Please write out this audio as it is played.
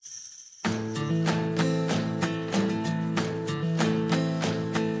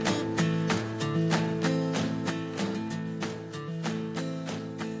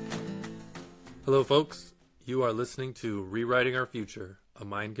Hello, folks. You are listening to Rewriting Our Future, a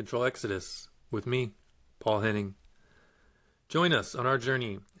Mind Control Exodus, with me, Paul Henning. Join us on our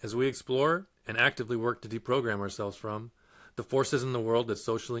journey as we explore and actively work to deprogram ourselves from the forces in the world that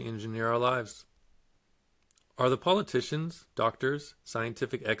socially engineer our lives. Are the politicians, doctors,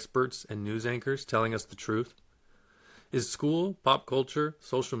 scientific experts, and news anchors telling us the truth? Is school, pop culture,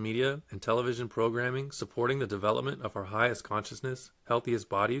 social media, and television programming supporting the development of our highest consciousness, healthiest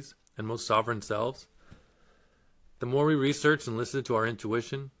bodies, and most sovereign selves? The more we research and listen to our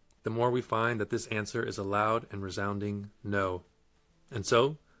intuition, the more we find that this answer is a loud and resounding no. And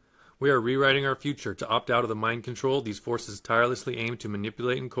so, we are rewriting our future to opt out of the mind control these forces tirelessly aim to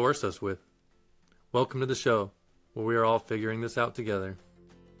manipulate and coerce us with. Welcome to the show, where we are all figuring this out together.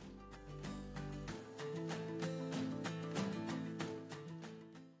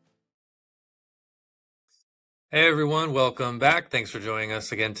 Hey everyone, welcome back. Thanks for joining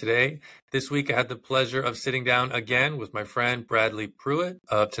us again today. This week I had the pleasure of sitting down again with my friend Bradley Pruitt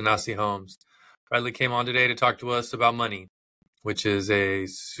of Tanasi Homes. Bradley came on today to talk to us about money, which is a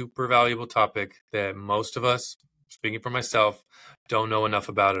super valuable topic that most of us, speaking for myself, don't know enough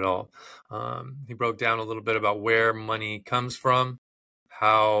about at all. He broke down a little bit about where money comes from,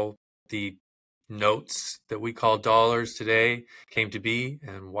 how the notes that we call dollars today came to be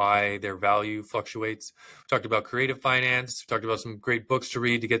and why their value fluctuates. We talked about creative finance. We talked about some great books to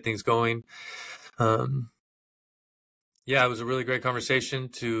read to get things going. It was a really great conversation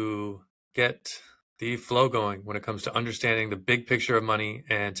to get the flow going when it comes to understanding the big picture of money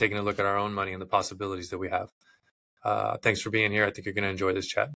and taking a look at our own money and the possibilities that we have. Thanks for being here. I think you're going to enjoy this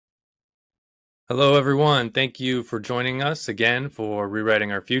chat. Hello, everyone. Thank you for joining us again for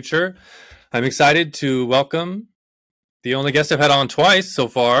Rewriting Our Future. I'm excited to welcome the only guest I've had on twice so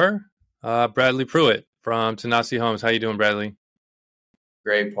far, Bradley Pruitt from Tanasi Homes. How you doing, Bradley?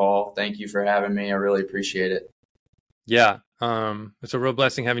 Great, Paul. Thank you for having me. I really appreciate it. Yeah, it's a real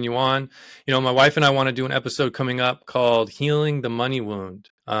blessing having you on. You know, my wife and I want to do an episode coming up called Healing the Money Wound.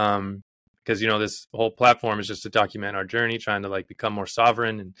 Because, this whole platform is just to document our journey, trying to become more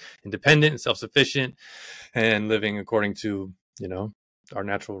sovereign and independent and self-sufficient and living according to, our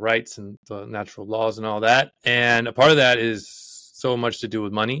natural rights and the natural laws and all that. And a part of that is so much to do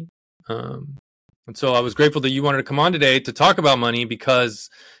with money. And so I was grateful that you wanted to come on today to talk about money because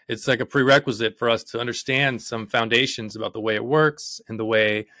it's like a prerequisite for us to understand some foundations about the way it works and the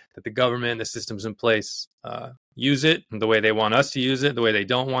way that the government and the systems in place use it and the way they want us to use it, the way they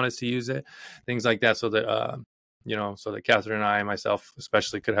don't want us to use it, things like that. So that, so that Catherine and I and myself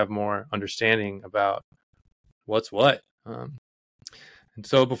especially could have more understanding about what's what. And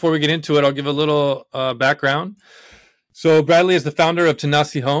so before we get into it, I'll give a little background. So Bradley is the founder of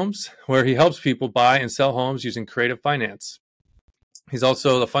Tanasi Homes, where he helps people buy and sell homes using creative finance. He's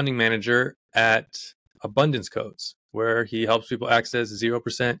also the funding manager at Abundance Codes, where he helps people access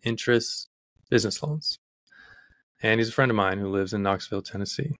 0% interest business loans. And he's a friend of mine who lives in Knoxville,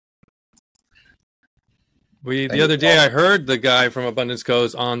 Tennessee. The other day, I heard the guy from Abundance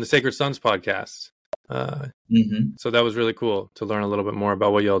Codes on the Sacred Sons podcast. So that was really cool to learn a little bit more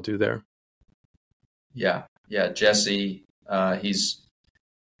about what y'all do there. Yeah. Jesse,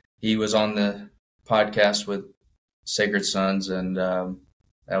 he was on the podcast with Sacred Sons, and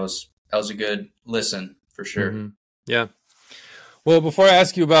that was a good listen for sure. Mm-hmm. Yeah. Well, before I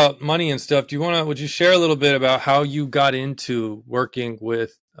ask you about money and stuff, would you share a little bit about how you got into working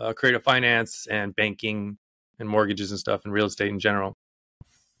with creative finance and banking and mortgages and stuff and real estate in general?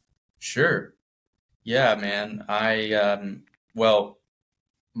 Sure. Yeah, man. My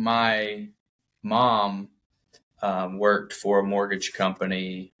mom worked for a mortgage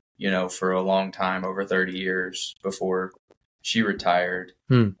company, for a long time, over 30 years before she retired.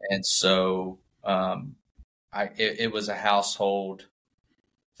 And so it was a household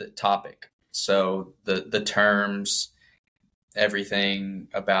topic. So the terms, everything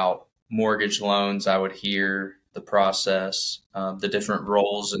about mortgage loans, I would hear the process, the different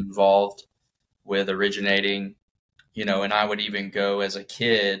roles involved with originating, and I would even go as a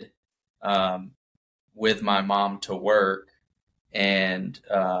kid with my mom to work. And,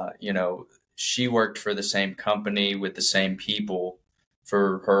 she worked for the same company with the same people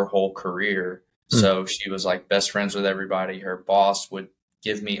for her whole career. So she was like best friends with everybody. Her boss would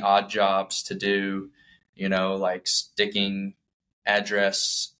give me odd jobs to do, like sticking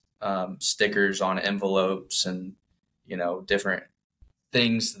address stickers on envelopes and, different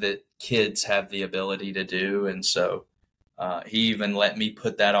things that kids have the ability to do. And so he even let me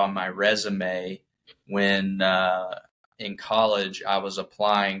put that on my resume when in college I was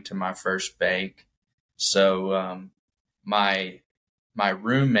applying to my first bank. So my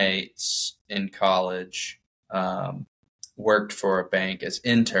roommates in college worked for a bank as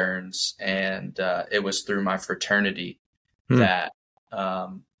interns, and it was through my fraternity that,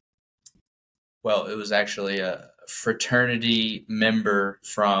 it was actually a fraternity member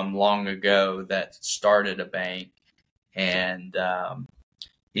from long ago that started a bank, and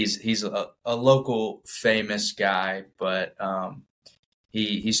he's a local famous guy, but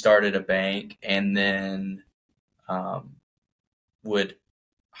he started a bank and then would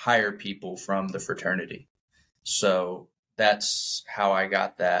hire people from the fraternity. So that's how I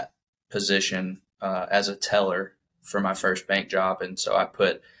got that position as a teller for my first bank job. And so I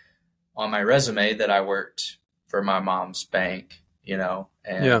put on my resume that I worked for my mom's bank,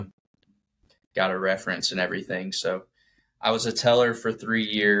 and got a reference and everything. So I was a teller for 3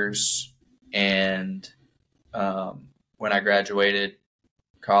 years. And when I graduated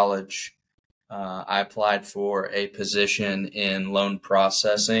college, I applied for a position in loan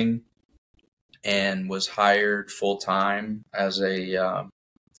processing and was hired full time as a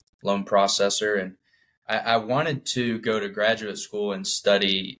loan processor. And I wanted to go to graduate school and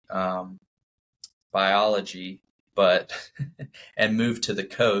study biology, but and move to the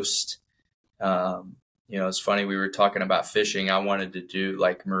coast. It's funny, we were talking about fishing. I wanted to do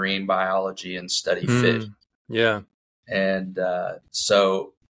like marine biology and study fish. Yeah. And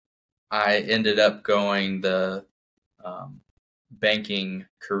so I ended up going the banking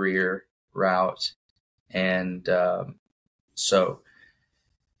career route. And so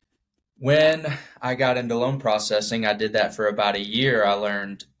when I got into loan processing, I did that for about a year. I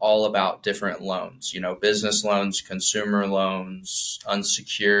learned all about different loans, business loans, consumer loans,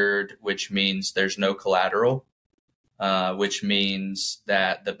 unsecured, which means there's no collateral, which means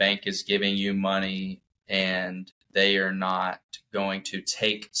that the bank is giving you money and they are not going to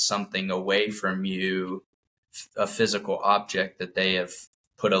take something away from you, a physical object that they have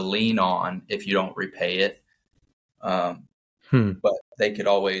put a lien on if you don't repay it. But they could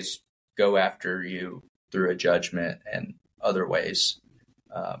always go after you through a judgment and other ways.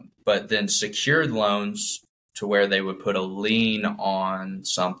 But then secured loans, to where they would put a lien on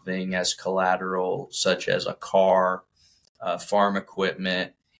something as collateral, such as a car, farm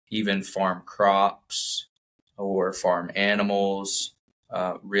equipment, even farm crops or farm animals,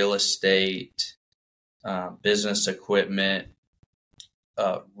 real estate, business equipment,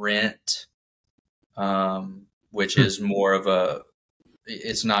 rent, which is more of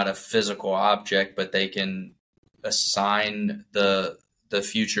it's not a physical object, but they can assign the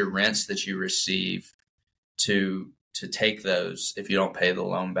future rents that you receive to take those if you don't pay the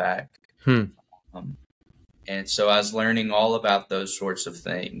loan back. And so I was learning all about those sorts of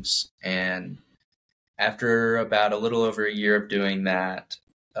things. And after about a little over a year of doing that,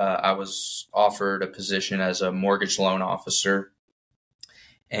 I was offered a position as a mortgage loan officer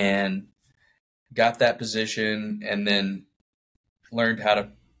and got that position, and then learned how to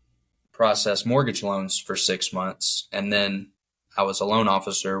process mortgage loans for 6 months. And then I was a loan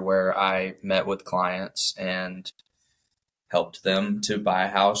officer where I met with clients and helped them to buy a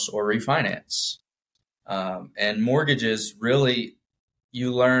house or refinance. And mortgages, really,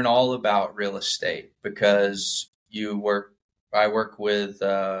 you learn all about real estate because I work with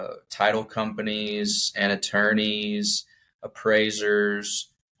title companies and attorneys, appraisers,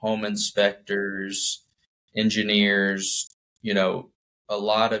 home inspectors, engineers, a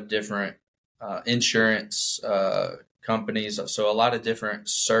lot of different insurance companies. So a lot of different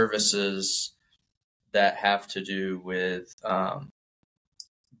services that have to do with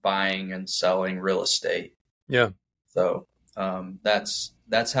buying and selling real estate. Yeah. So that's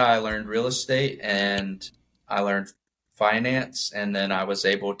how I learned real estate, and I learned finance, and then I was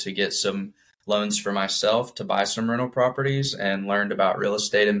able to get some loans for myself to buy some rental properties and learned about real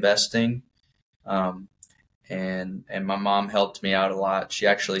estate investing. And my mom helped me out a lot. She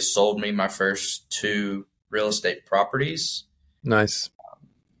actually sold me my first 2 real estate properties. Nice.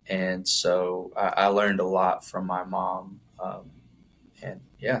 And so I learned a lot from my mom. And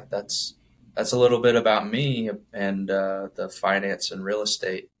yeah, that's a little bit about me and the finance and real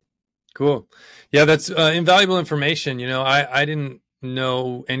estate. Cool. Yeah, that's invaluable information. I didn't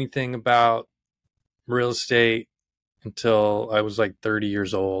know anything about real estate until I was like 30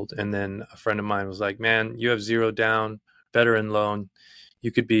 years old. And then a friend of mine was like, man, you have 0 down, veteran loan.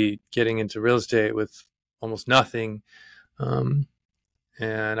 You could be getting into real estate with almost nothing. And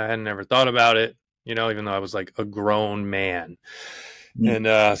I had never thought about it, even though I was like a grown man.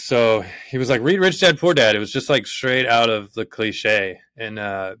 And so he was like, read Rich Dad, Poor Dad. It was just like straight out of the cliche. And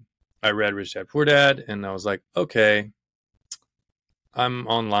I read Rich Dad, Poor Dad, and I was like, okay, I'm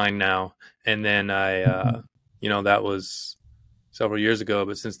online now. And then I, that was several years ago,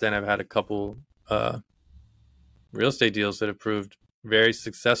 but since then I've had a couple real estate deals that have proved very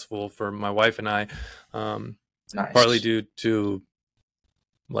successful for my wife and I, partly Nice. due to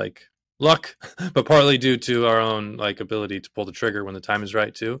like luck, but partly due to our own like ability to pull the trigger when the time is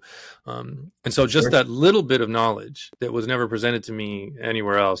right too. And so just Sure. that little bit of knowledge that was never presented to me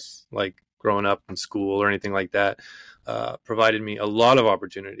anywhere else, like growing up in school or anything like that, provided me a lot of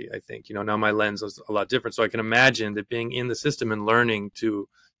opportunity. I think, now my lens is a lot different. So I can imagine that being in the system and learning to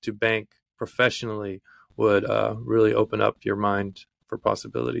bank professionally would really open up your mind for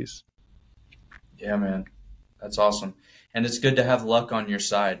possibilities. Yeah, man. That's awesome. And it's good to have luck on your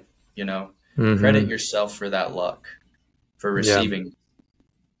side, you know. Credit Mm-hmm. yourself for that luck, for Yeah. receiving.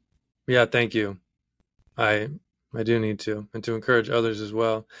 Yeah. Thank you. I I do need to, and to encourage others as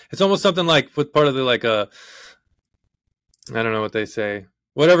well. It's almost something like with part of the like I don't know what they say.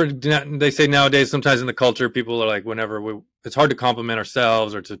 Whatever they say nowadays, sometimes in the culture, people are like, it's hard to compliment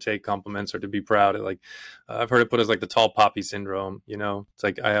ourselves or to take compliments or to be proud. Like, I've heard it put as like the tall poppy syndrome. It's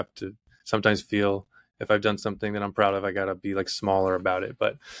like I have to sometimes feel if I've done something that I'm proud of, I gotta be like smaller about it.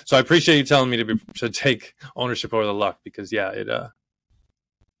 But so I appreciate you telling me to take ownership over the luck, because yeah,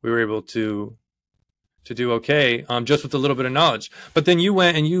 we were able to do okay, just with a little bit of knowledge. But then you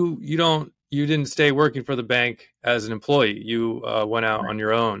went and you didn't stay working for the bank as an employee. You went out Right. on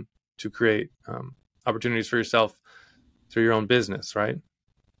your own to create opportunities for yourself through your own business, right?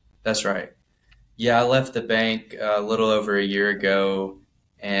 That's right. Yeah, I left the bank a little over a year ago,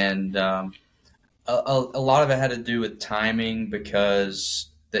 and a lot of it had to do with timing because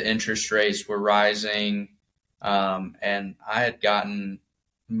the interest rates were rising, and I had gotten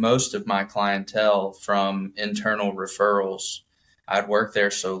most of my clientele from internal referrals. I'd worked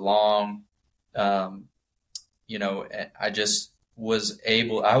there so long, um, I just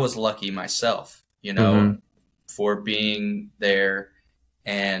I was lucky myself, Mm-hmm. for being there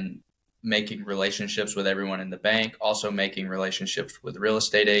and making relationships with everyone in the bank, also making relationships with real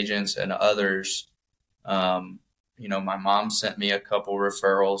estate agents and others. My mom sent me a couple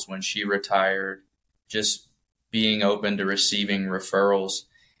referrals when she retired, just being open to receiving referrals.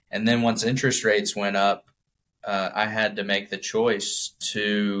 And then once interest rates went up, I had to make the choice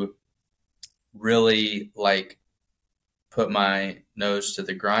to really like put my nose to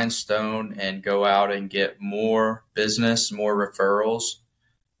the grindstone and go out and get more business, more referrals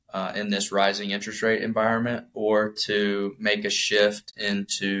in this rising interest rate environment, or to make a shift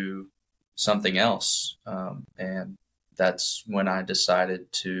into something else. And that's when I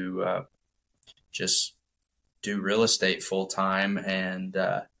decided to just do real estate full time. And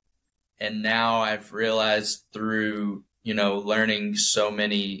now I've realized through, learning so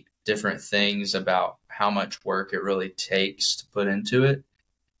many different things about how much work it really takes to put into it,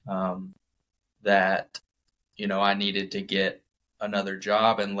 um, that, I needed to get another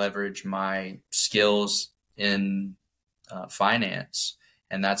job and leverage my skills in finance.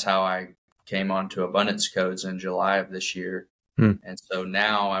 And that's how I came onto Abundance Codes in July of this year. Hmm. And so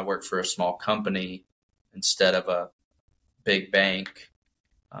now I work for a small company instead of a big bank,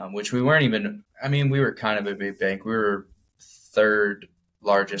 which we weren't even, I mean, we were kind of a big bank. We were third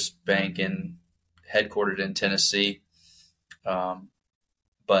largest bank headquartered in Tennessee.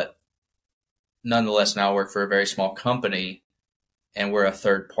 But nonetheless, now I work for a very small company, and we're a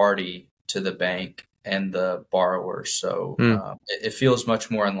third party to the bank and the borrower. So Hmm. it feels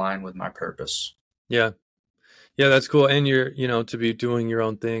much more in line with my purpose. Yeah. Yeah, that's cool. And you're, to be doing your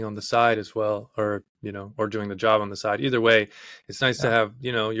own thing on the side as well, or, or doing the job on the side. Either way, it's nice to Yeah. have,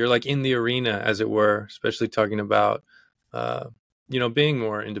 you're like in the arena, as it were, especially talking about, being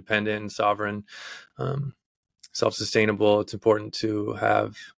more independent and sovereign, self-sustainable. It's important to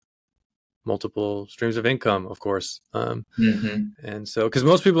have multiple streams of income, of course. Mm-hmm. And so, because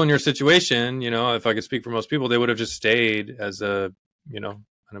most people in your situation, if I could speak for most people, they would have just stayed as an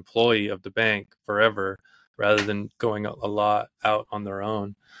employee of the bank forever, rather than going a lot out on their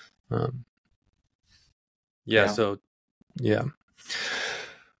own. Yeah. Yeah. So, yeah.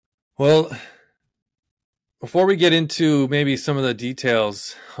 Well, before we get into maybe some of the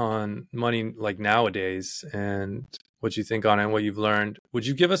details on money like nowadays and what you think on it and what you've learned, would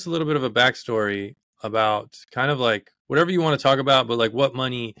you give us a little bit of a backstory about kind of like whatever you want to talk about, but like what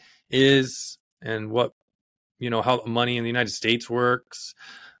money is and what, how money in the United States works,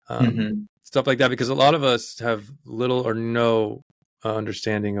 Mm-hmm. stuff like that, because a lot of us have little or no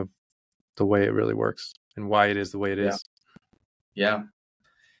understanding of the way it really works and why it is the way it Yeah. is. Yeah.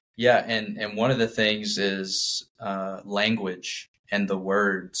 Yeah. And one of the things is language and the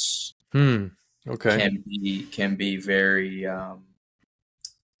words Okay. can be very,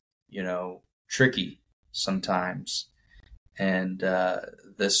 tricky sometimes. and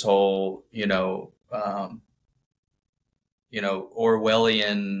this whole,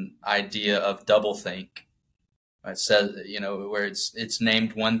 Orwellian idea of doublethink. It says, where it's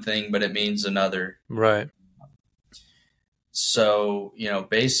named one thing, but it means another. Right. So,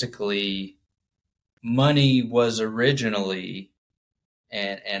 basically money was originally,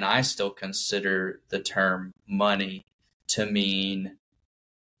 and I still consider the term money to mean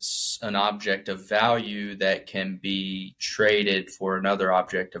an object of value that can be traded for another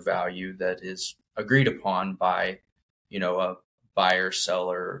object of value that is agreed upon by, a buyer,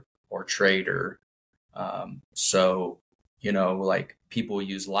 seller, or trader. So, like people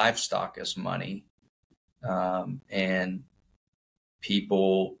use livestock as money, and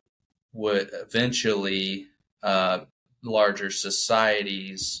people would eventually, larger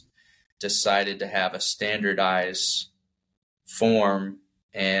societies decided to have a standardized form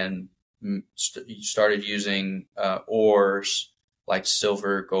and started using ores like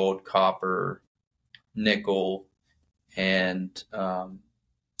silver, gold, copper, nickel, and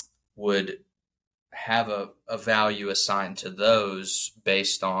would have a value assigned to those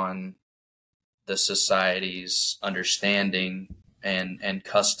based on the society's understanding and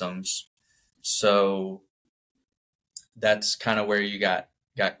customs. So that's kind of where you got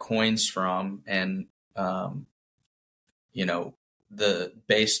coins from, and the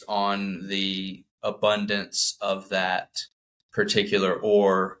based on the abundance of that particular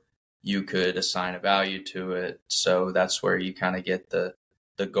ore, you could assign a value to it. So that's where you kind of get the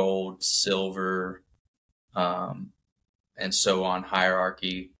gold, silver, and so on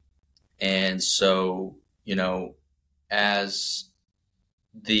hierarchy. And so, as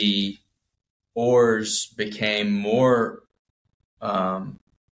the ores became more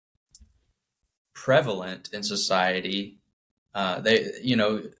prevalent in society,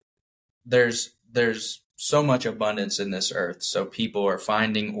 there's so much abundance in this earth. So people are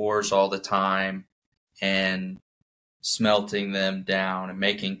finding ores all the time and smelting them down and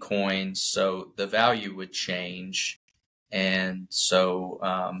making coins. So the value would change. And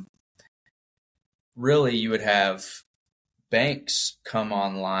so, really you would have banks come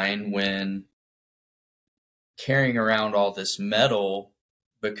online when carrying around all this metal,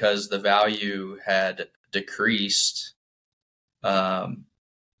 because the value had decreased,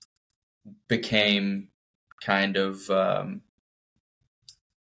 became kind of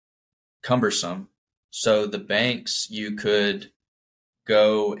cumbersome. So the banks, you could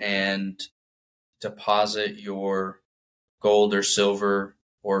go and deposit your gold or silver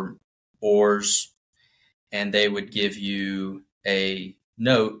or ores, and they would give you a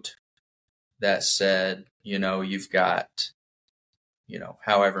note that said, you've got,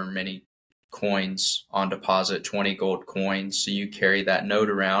 however many coins on deposit, 20 gold coins. So you carry that note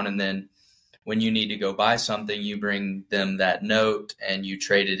around, and then when you need to go buy something, you bring them that note and you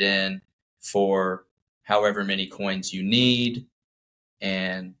trade it in for however many coins you need.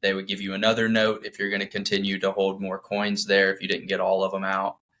 And they would give you another note if you're going to continue to hold more coins there, if you didn't get all of them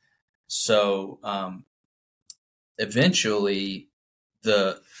out. So eventually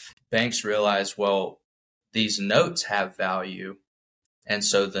the banks realized, well, these notes have value. And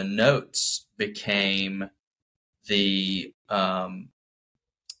so the notes became the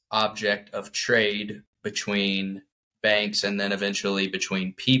object of trade between banks and then eventually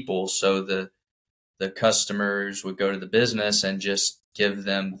between people. So the customers would go to the business and just give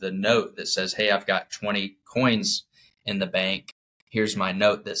them the note that says, hey, I've got 20 coins in the bank. Here's my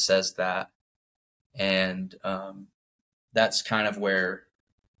note that says that. And that's kind of where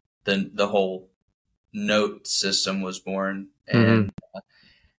the whole note system was born. And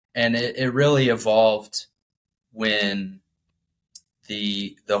and it really evolved when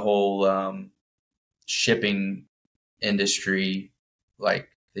the whole shipping industry, like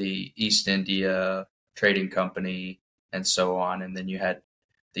the East India Trading Company and so on. And then you had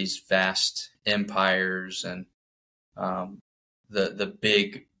these vast empires, and the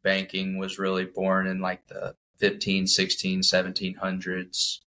big banking was really born in like the 15, 16,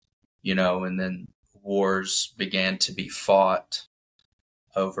 1700s, and then wars began to be fought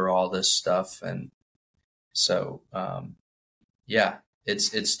over all this stuff. And so,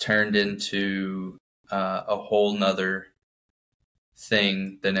 it's turned into a whole nother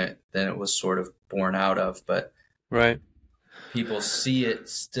thing than it was sort of born out of. But right, people see it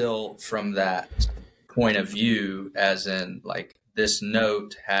still from that point of view, as in like this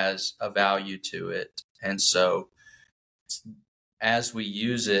note has a value to it. And so as we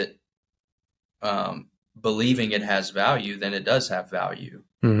use it, believing it has value, then it does have value.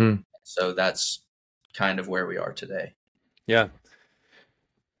 So that's kind of where we are today. Yeah,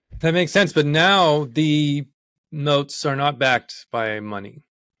 that makes sense. But now the notes are not backed by money,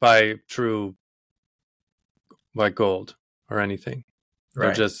 by gold or anything.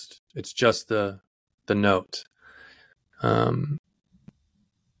 Right. It's just the note.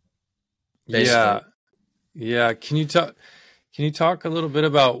 Basically. Yeah. Can you talk a little bit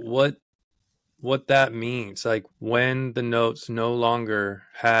about what that means? Like when the notes no longer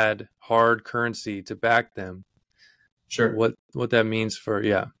had hard currency to back them, Sure. what that means for,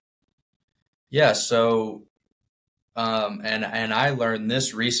 yeah. Yeah. So, and I learned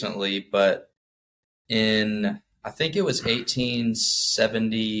this recently, but I think it was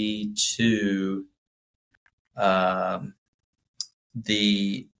 1872,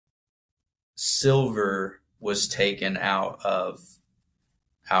 the silver was taken out of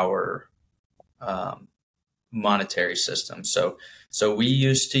our um, monetary system. So we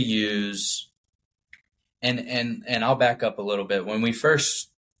used to use, and I'll back up a little bit. When we first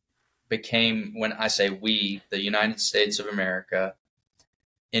when I say we, the United States of America,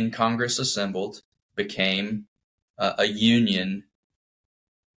 in Congress assembled, became a union,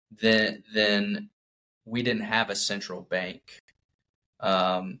 then we didn't have a central bank.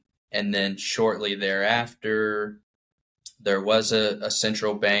 And then shortly thereafter, there was a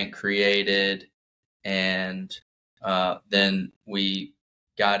central bank created, and then we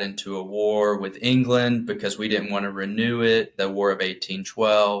got into a war with England because we didn't want to renew it, the War of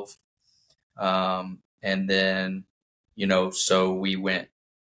 1812. And then, so we went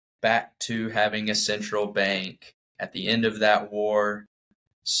back to having a central bank at the end of that war.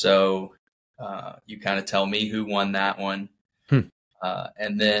 So you kind of tell me who won that one.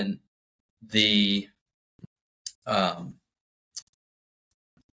 And then um,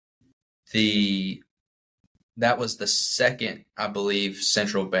 that was the second, I believe,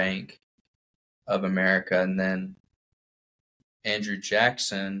 central bank of America. And then Andrew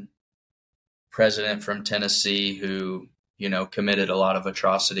Jackson, president from Tennessee, who, committed a lot of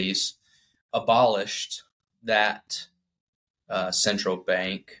atrocities, abolished that central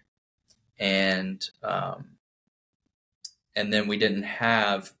bank. And then we didn't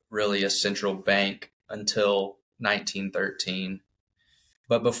have really a central bank until 1913.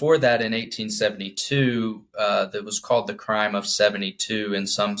 But before that, in 1872, that was called the Crime of 72, and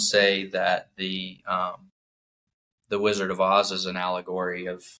some say that the Wizard of Oz is an allegory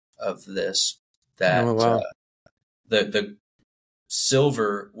of this. That wow. The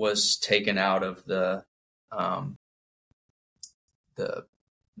silver was taken out of there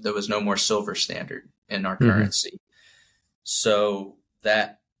was no more silver standard in our currency, so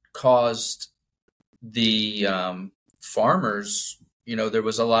that caused the farmers. There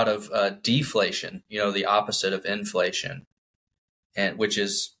was a lot of deflation, the opposite of inflation, and which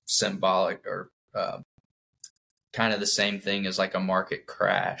is symbolic or kind of the same thing as like a market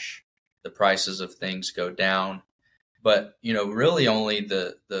crash. The prices of things go down, but really only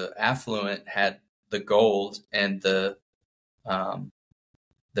the affluent had the gold, and the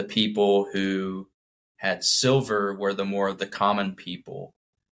people who had silver were the more of the common people.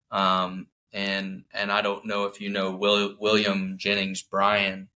 And I don't know if you know William Jennings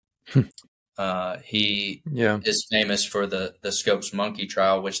Bryan. He is famous for the Scopes monkey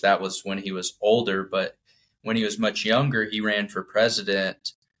trial, which that was when he was older. But when he was much younger, he ran for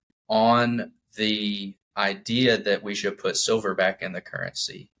president on the idea that we should put silver back in the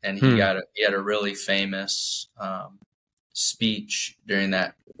currency. And he had a really famous speech during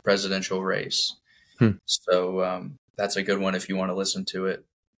that presidential race. So that's a good one if you want to listen to it.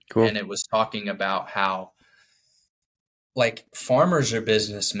 Cool. And it was talking about how, like, farmers are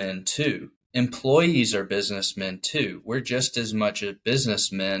businessmen too. Employees are businessmen too. We're just as much a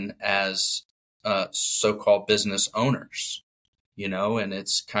businessmen as so-called business owners, and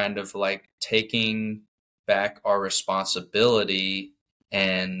it's kind of like taking back our responsibility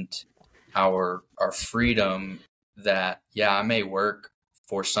and our freedom that, I may work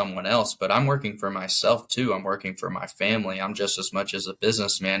for someone else, but I'm working for myself too. I'm working for my family. I'm just as much as a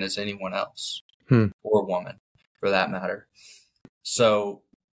businessman as anyone else, or woman for that matter. So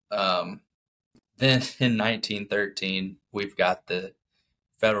then in 1913, we've got the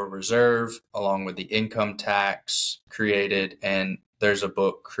Federal Reserve along with the income tax created. And there's a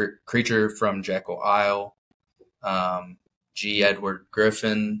book, Creature from Jekyll Isle, G. Edward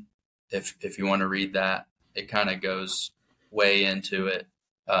Griffin. If you want to read that, it kind of goes way into it.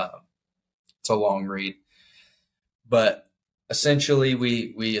 It's a long read, but essentially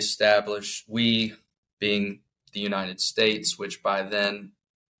we established, we being the United States, which by then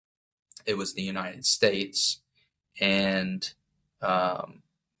it was the United States, and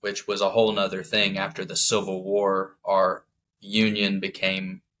which was a whole nother thing. After the Civil War, our union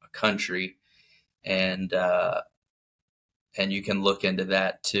became a country, and you can look into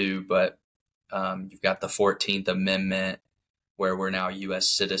that too. But you've got the 14th Amendment, where we're now U.S.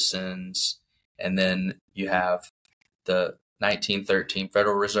 citizens, and then you have the 1913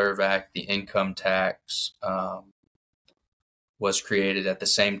 Federal Reserve Act. The income tax was created at the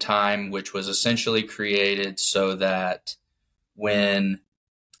same time, which was essentially created so that when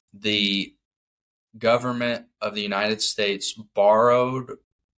the government of the United States borrowed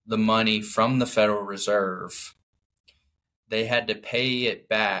the money from the Federal Reserve, they had to pay it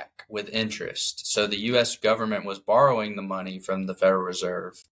back with interest. So the U.S. government was borrowing the money from the Federal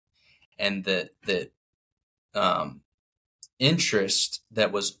Reserve, and the interest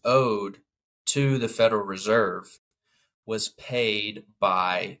that was owed to the Federal Reserve was paid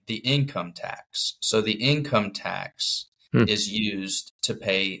by the income tax. So the income tax is used to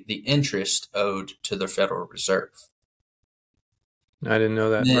pay the interest owed to the Federal Reserve. I didn't know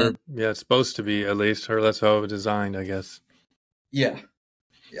that. Then, it's supposed to be, at least, or that's how it was designed, I guess. Yeah.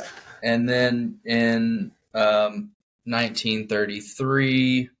 And then in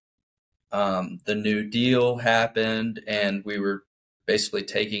 1933, the New Deal happened, and we were basically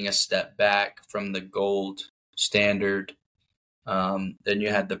taking a step back from the gold standard. Then you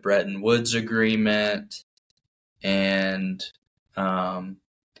had the Bretton Woods Agreement, and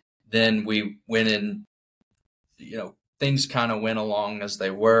then we went in, things kind of went along as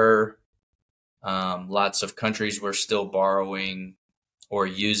they were. Lots of countries were still borrowing or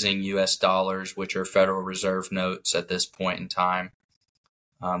using U.S. dollars, which are Federal Reserve notes at this point in time.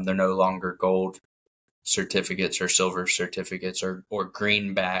 They're no longer gold certificates or silver certificates or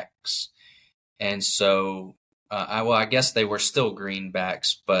greenbacks. And so, I guess they were still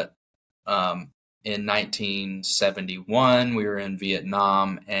greenbacks, but in 1971, we were in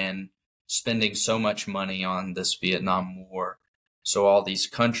Vietnam and spending so much money on this Vietnam War. So all these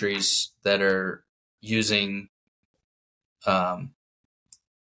countries that are using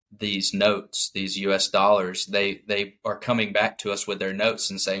these notes, these U.S. dollars, they are coming back to us with their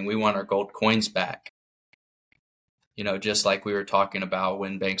notes and saying, we want our gold coins back. Just like we were talking about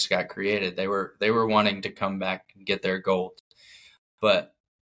when banks got created, they were wanting to come back and get their gold, but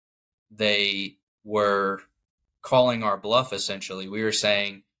they were calling our bluff. Essentially, we were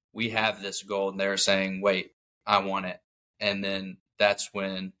saying we have this gold, and they were saying, wait, I want it. And then that's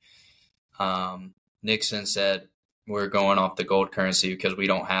when Nixon said, we're going off the gold currency because we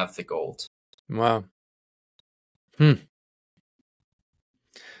don't have the gold. Wow.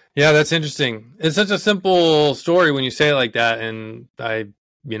 Yeah, that's interesting. It's such a simple story when you say it like that, and I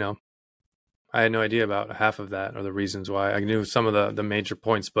had no idea about half of that or the reasons why. I knew some of the major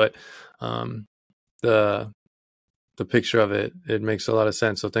points, but the picture of it makes a lot of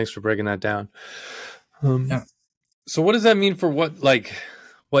sense. So thanks for breaking that down. Yeah. So what does that mean for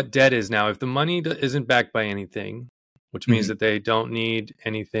what debt is now? If the money isn't backed by anything, which means that they don't need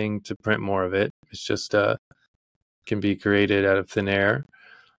anything to print more of it, it's just can be created out of thin air.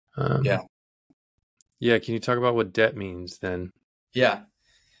 Can you talk about what debt means then? Yeah.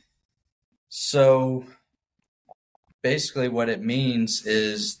 So basically what it means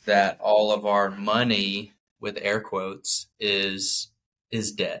is that all of our money, with air quotes, is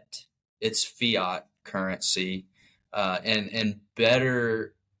debt. It's fiat currency. And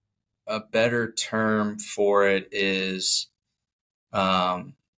a better term for it is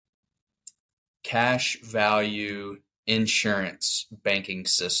cash value insurance banking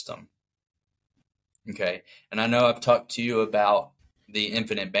system. Okay. And I know I've talked to you about the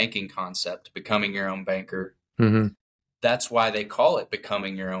infinite banking concept, becoming your own banker. Mm-hmm. That's why they call it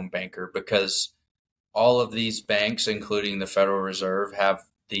becoming your own banker, because all of these banks, including the Federal Reserve, have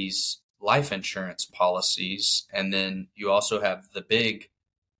these life insurance policies. And then you also have the big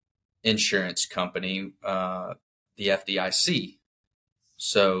insurance company, the FDIC.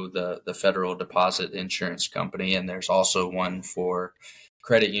 So the Federal Deposit Insurance Company, and there's also one for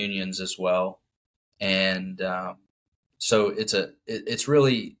credit unions as well. And so it's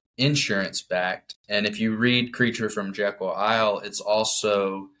really insurance backed. And if you read Creature from Jekyll Isle, it's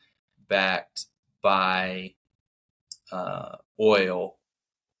also backed by oil,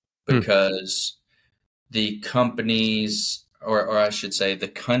 because the companies, or I should say the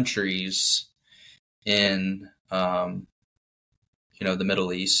countries in the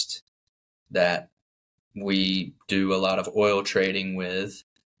Middle East that we do a lot of oil trading with,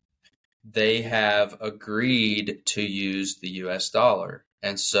 they have agreed to use the US dollar.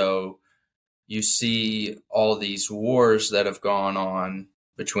 And so you see all these wars that have gone on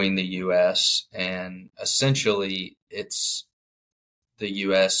between the US, and essentially it's the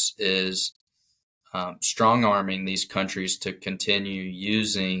US is strong arming these countries to continue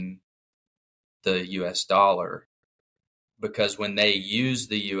using the US dollar, because when they use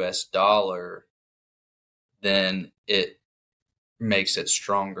the US dollar, then it makes it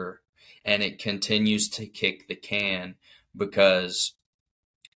stronger, and it continues to kick the can, because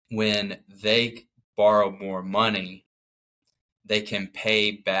when they borrow more money, they can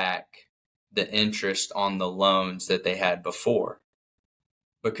pay back the interest on the loans that they had before.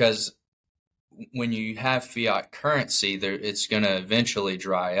 Because when you have fiat currency, it's going to eventually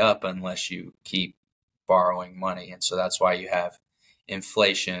dry up unless you keep borrowing money. And so that's why you have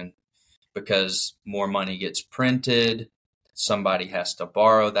inflation, because more money gets printed, somebody has to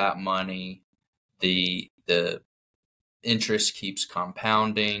borrow that money, the interest keeps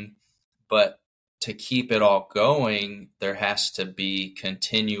compounding. But to keep it all going, there has to be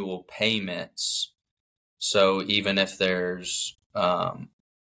continual payments. So even if there's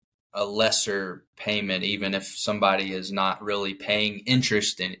a lesser payment, even if somebody is not really paying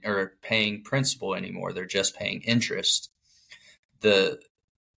interest or paying principal anymore, they're just paying interest, the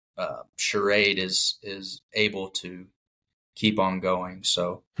charade is able to keep on going.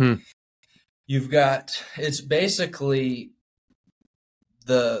 So you've got, it's basically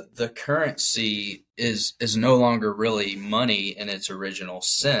the currency is no longer really money in its original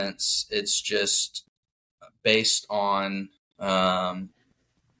sense. It's just based on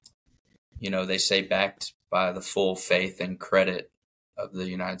they say backed by the full faith and credit of the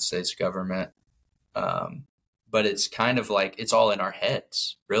United States government. But it's kind of like it's all in our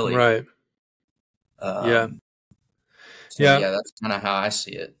heads, really. Right. Yeah, that's kind of how I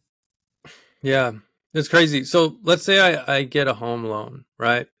see it. Yeah, it's crazy. So let's say I get a home loan,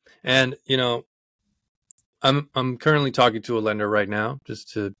 right? And I'm currently talking to a lender right now,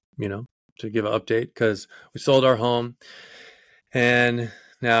 just to give an update, because we sold our home, and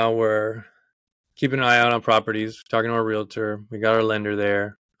now we're keeping an eye out on properties, talking to our realtor. We got our lender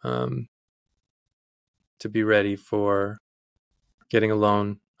there to be ready for getting a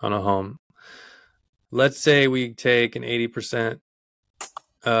loan on a home. Let's say we take an 80%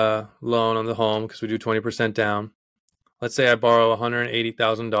 loan on the home because we do 20% down. Let's say I borrow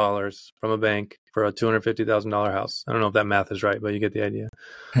 $180,000 from a bank for a $250,000 house. I don't know if that math is right, but you get the idea.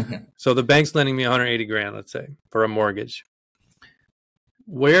 So the bank's lending me $180,000, let's say, for a mortgage.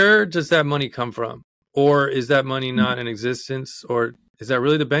 Where does that money come from? Or is that money not in existence? Or is that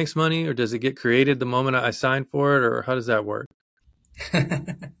really the bank's money? Or does it get created the moment I sign for it? Or how does that work?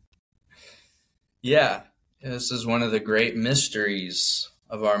 Yeah, this is one of the great mysteries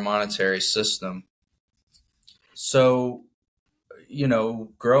of our monetary system. So,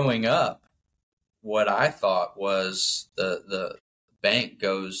 growing up, what I thought was the bank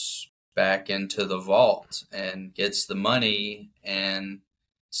goes back into the vault and gets the money and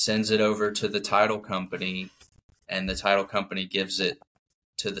sends it over to the title company, and the title company gives it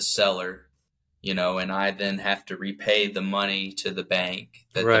to the seller, and I then have to repay the money to the bank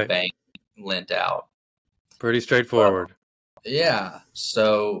that the bank lent out. Pretty straightforward. Yeah.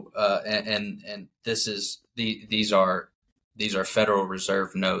 So, and these are Federal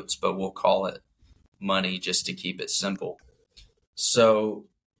Reserve notes, but we'll call it money just to keep it simple. So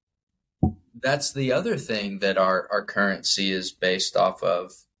that's the other thing that our currency is based off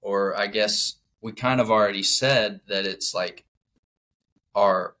of, or I guess we kind of already said that it's like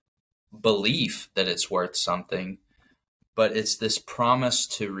our belief that it's worth something, but it's this promise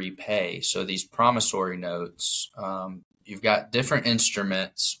to repay. So these promissory notes, you've got different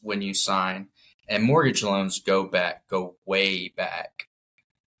instruments when you sign, and mortgage loans go way back,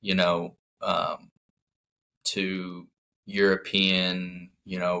 to European,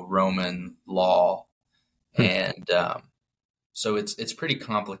 Roman law. And so it's pretty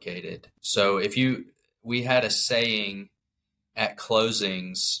complicated. So we had a saying at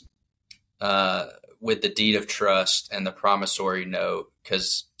closings with the deed of trust and the promissory note,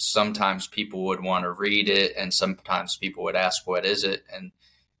 because sometimes people would want to read it and sometimes people would ask, what is it? And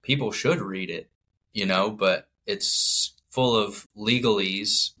people should read it, but it's full of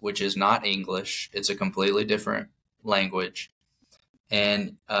legalese, which is not English. It's a completely different language.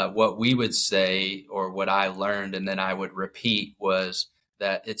 And what we would say, or what I learned and then I would repeat, was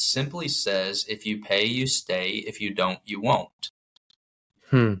that it simply says, if you pay, you stay. If you don't, you won't.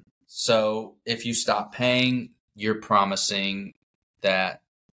 So if you stop paying, you're promising that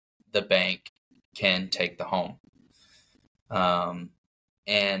the bank can take the home.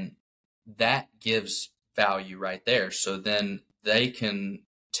 And that gives value right there. So then they can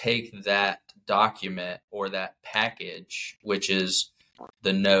take that document or that package, which is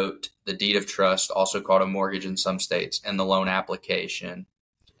the note, the deed of trust, also called a mortgage in some states, and the loan application,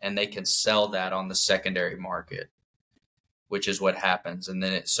 and they can sell that on the secondary market, which is what happens. And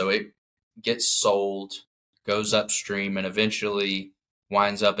then it gets sold, goes upstream, and eventually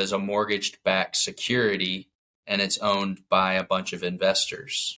winds up as a mortgage-backed security, and it's owned by a bunch of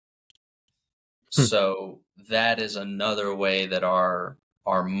investors. So that is another way that our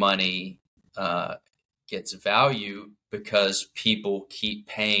money gets value, because people keep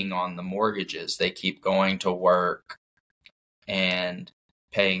paying on the mortgages. They keep going to work and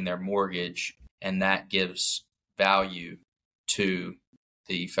paying their mortgage, and that gives value to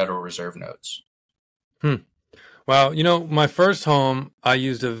the Federal Reserve notes. Well, my first home, I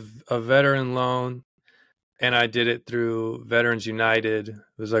used a veteran loan, and I did it through Veterans United. It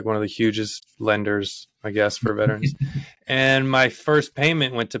was like one of the hugest lenders, I guess, for veterans. And my first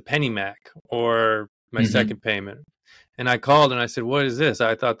payment went to PennyMac, or my second payment. And I called and I said, "What is this?"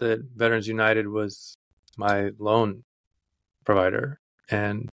 I thought that Veterans United was my loan provider.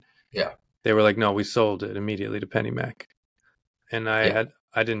 And they were like, "No, we sold it immediately to PennyMac." And I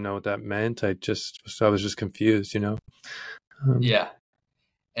didn't know what that meant. I was just confused,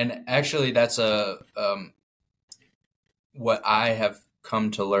 And actually, that's what I have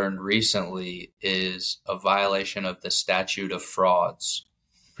come to learn recently is a violation of the statute of frauds,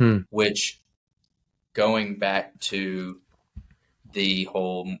 which, going back to the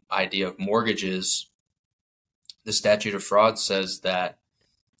whole idea of mortgages, the statute of frauds says that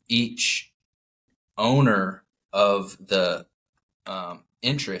each owner of the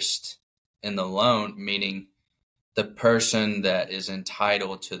interest in the loan, meaning the person that is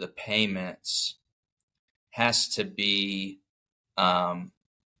entitled to the payments, has to be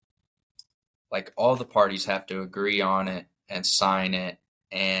like all the parties have to agree on it and sign it,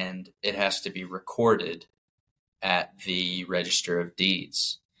 and it has to be recorded at the Register of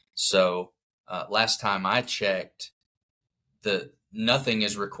Deeds. So last time I checked, nothing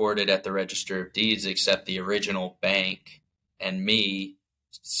is recorded at the Register of Deeds except the original bank and me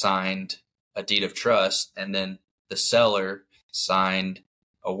signed a deed of trust, and then the seller signed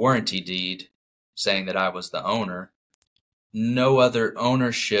a warranty deed saying that I was the owner. No other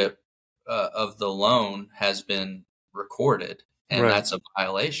ownership of the loan has been recorded, and that's a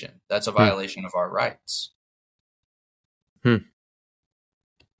violation. That's a violation of our rights.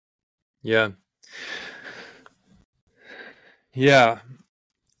 Yeah.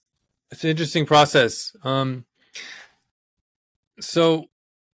 It's an interesting process. So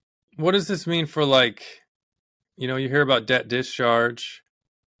what does this mean for, like, you hear about debt discharge,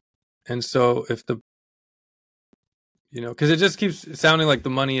 and so if because it just keeps sounding like the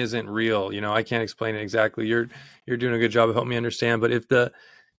money isn't real. I can't explain it exactly. You're doing a good job of helping me understand. But if the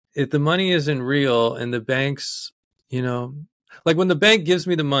money isn't real, and the banks, like when the bank gives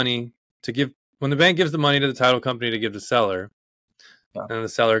me the money when the bank gives the money to the title company to give the seller, and the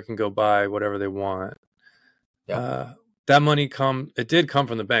seller can go buy whatever they want. That money it did come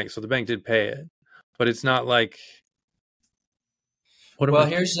from the bank, so the bank did pay it, but it's not like.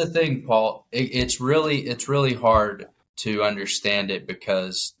 Here's the thing, Paul. It's really hard to understand it,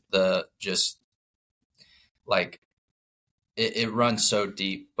 because it runs so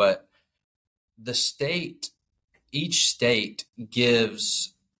deep. But each state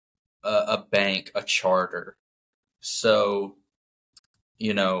gives a bank a charter. So,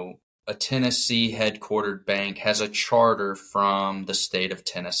 a Tennessee headquartered bank has a charter from the state of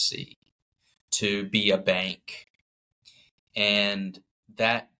Tennessee to be a bank. And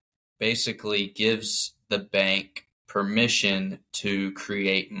that basically gives the bank permission to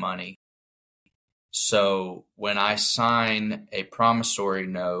create money. So when I sign a promissory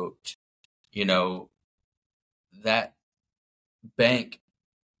note, that bank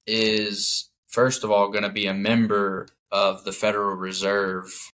is, first of all, going to be a member of the Federal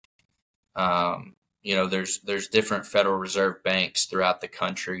Reserve. There's different Federal Reserve banks throughout the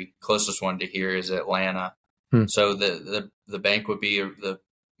country. Closest one to here is Atlanta. So the bank would be the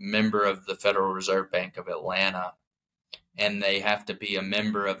member of the Federal Reserve Bank of Atlanta, and they have to be a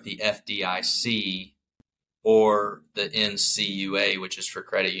member of the FDIC or the NCUA, which is for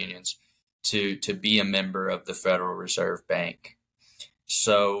credit unions, to be a member of the Federal Reserve Bank.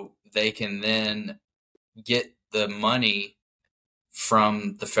 So they can then get the money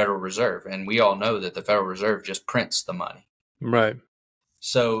from the Federal Reserve, and we all know that the Federal Reserve just prints the money. Right.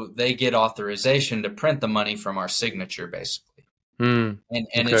 So they get authorization to print the money from our signature, basically. And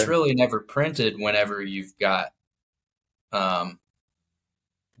it's really never printed whenever you've got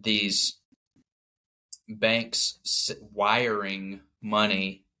these banks wiring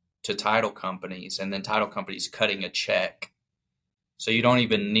money to title companies, and then title companies cutting a check. So you don't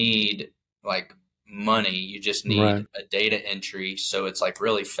even need like money; you just need a data entry. So it's like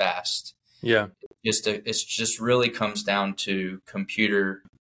really fast. Yeah. It's just really comes down to computer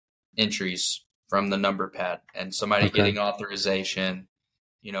entries from the number pad and somebody Okay. getting authorization.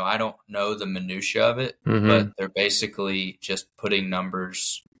 I don't know the minutia of it, Mm-hmm. but they're basically just putting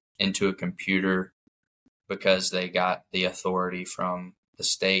numbers into a computer because they got the authority from the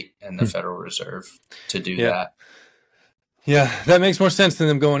state and the Federal Reserve to do that. Yeah, that makes more sense than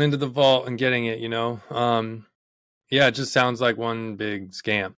them going into the vault and getting it, Yeah, it just sounds like one big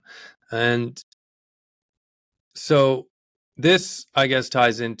scam. And so this, I guess,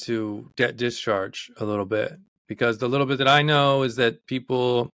 ties into debt discharge a little bit, because the little bit that I know is that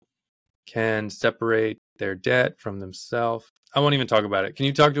people can separate their debt from themselves. I won't even talk about it. Can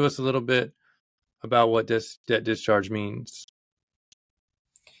you talk to us a little bit about what this debt discharge means?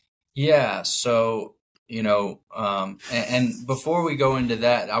 Yeah. So, and before we go into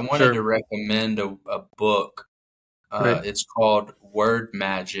that, I wanted to recommend a book. It's called Word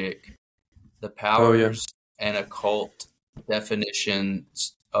Magic: The Powers and Occult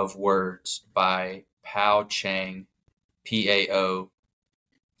Definitions of Words by Pao Chang, Paochang.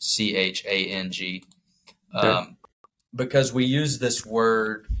 Because we use this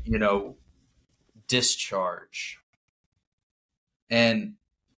word, discharge. And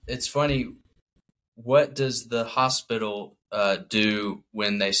it's funny, what does the hospital do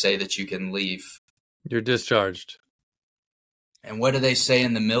when they say that you can leave? You're discharged. And what do they say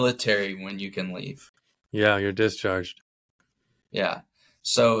in the military when you can leave? Yeah, you're discharged. Yeah.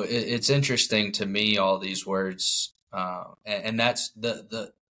 So it's interesting to me, all these words. And that's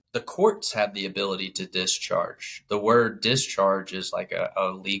the courts have the ability to discharge. The word discharge is like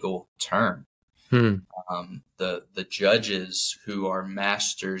a legal term. The judges who are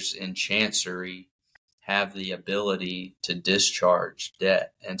masters in chancery have the ability to discharge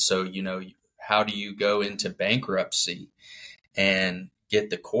debt. And so, how do you go into bankruptcy and get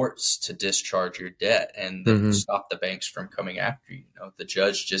the courts to discharge your debt and then stop the banks from coming after you? The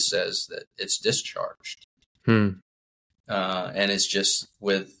judge just says that it's discharged. And it's just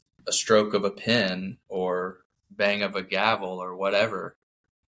with a stroke of a pen or bang of a gavel or whatever,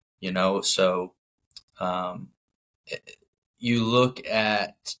 so you look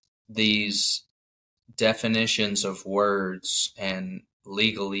at these definitions of words and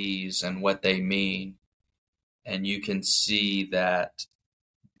legalese and what they mean, and you can see that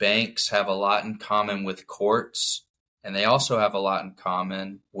banks have a lot in common with courts, and they also have a lot in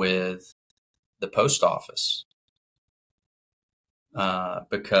common with the post office.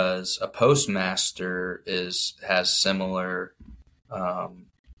 Because a postmaster has similar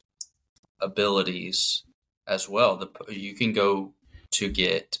abilities as well. You can go to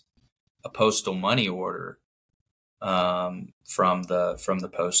get a postal money order from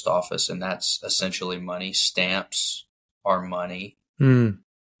the post office, and that's essentially money. Stamps are money, and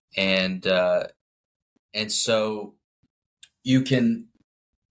so you can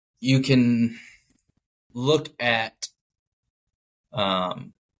look at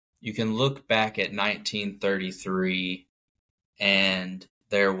back at 1933, and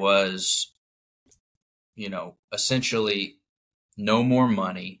there was essentially no more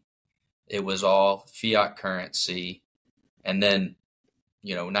money. It was all fiat currency. And then,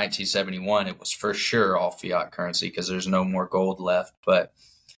 1971, it was for sure all fiat currency because there's no more gold left. But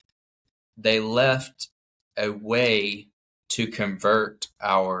they left a way to convert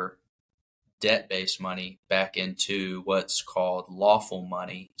our debt-based money back into what's called lawful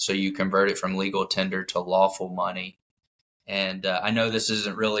money. So you convert it from legal tender to lawful money. And I know this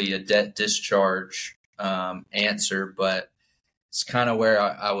isn't really a debt discharge answer, but it's kind of where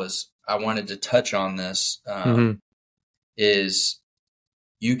I wanted to touch on this. Is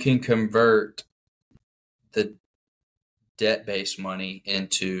you can convert the debt-based money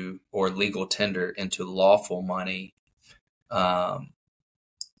or legal tender into lawful money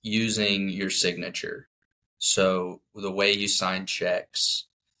using your signature. So the way you sign checks,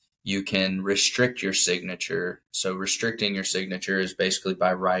 you can restrict your signature. So restricting your signature is basically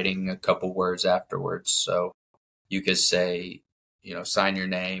by writing a couple words afterwards. So you could say, sign your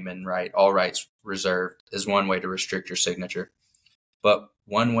name and write all rights reserved is one way to restrict your signature. But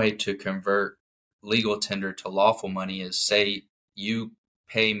one way to convert legal tender to lawful money is, say you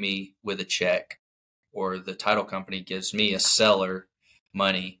pay me with a check, or the title company gives me a seller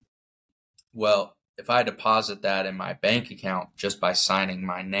money. Well, if I deposit that in my bank account just by signing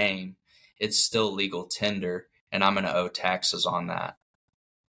my name, it's still legal tender, and I'm going to owe taxes on that.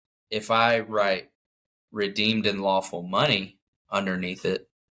 If I write redeemed in lawful money underneath it,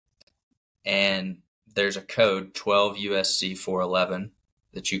 and there's a code 12 USC 411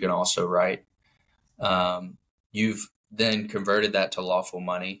 that you can also write, you've then converted that to lawful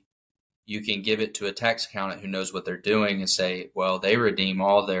money. you can give it to a tax accountant who knows what they're doing and say, well, they redeem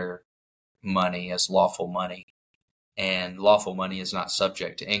all their money as lawful money, and lawful money is not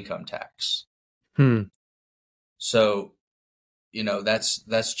subject to income tax. So,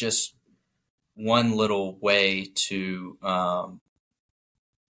 that's just one little way to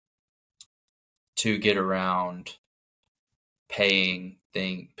get around paying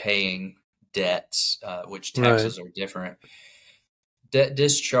debts, which taxes are different. Debt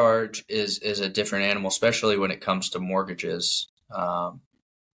discharge is a different animal, especially when it comes to mortgages.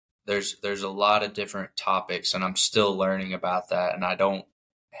 There's a lot of different topics, and I'm still learning about that, and I don't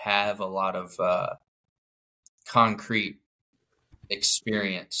have a lot of concrete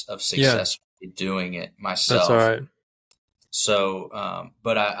experience of successfully doing it myself. That's all right. So,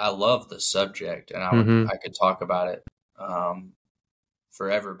 but I love the subject, and I could talk about it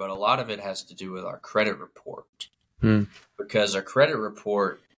forever. But a lot of it has to do with our credit report, because our credit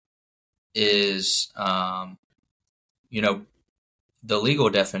report is, the legal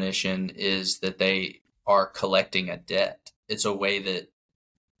definition is that they are collecting a debt. It's a way that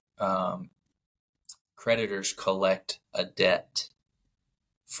creditors collect a debt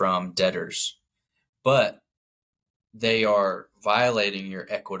from debtors, but they are violating your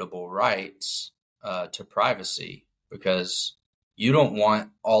equitable rights to privacy, because you don't want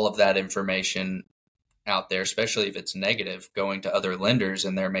all of that information out there, especially if it's negative, going to other lenders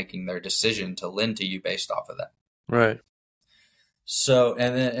and they're making their decision to lend to you based off of that. Right. So,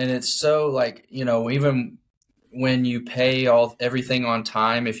 and it's so, like, even when you pay everything on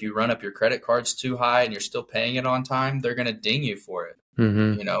time, if you run up your credit cards too high and you're still paying it on time, they're going to ding you for it.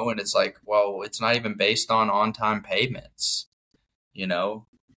 And it's like, well, it's not even based on on-time payments,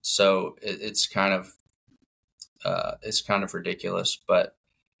 so it's kind of ridiculous. But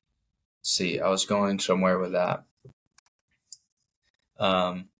see, I was going somewhere with that.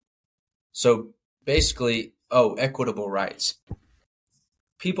 So basically, equitable rights.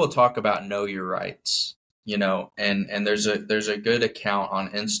 People talk about know your rights, and there's a good account on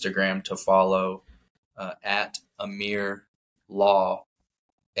Instagram to follow, at Amir Law,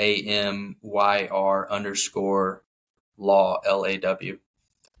 AMYR_law, LAW.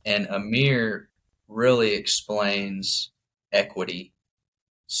 And Amir really explains equity.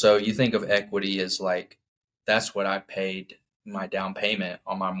 So you think of equity as like, that's what I paid my down payment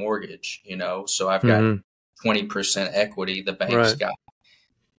on my mortgage, so I've got 20% equity, the bank's got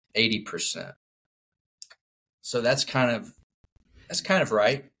 80%. So that's kind of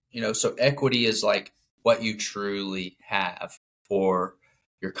right. So equity is like what you truly have for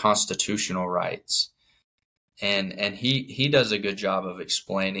your constitutional rights. And he does a good job of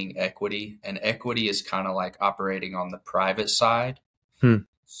explaining equity, and equity is kind of like operating on the private side.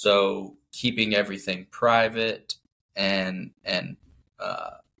 So keeping everything private and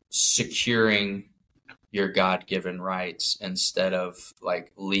securing your God-given rights instead of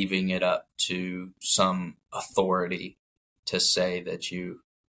like leaving it up to some authority to say that you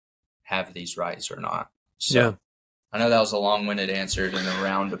have these rights or not. So I know that was a long-winded answer in a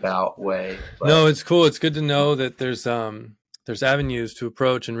roundabout way. But no, it's cool. It's good to know that there's avenues to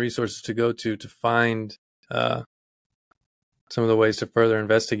approach and resources to go to find some of the ways to further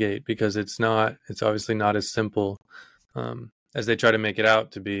investigate, because it's obviously not as simple as they try to make it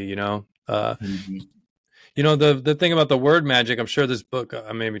out to be. The thing about the word magic, I'm sure this book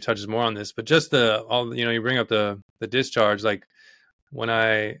maybe touches more on this, but just you bring up the discharge. Like when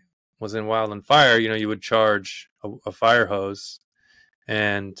I was in Wild and Fire, you would charge a fire hose,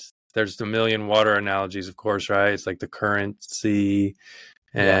 and there's a million water analogies, of course, right? It's like the currency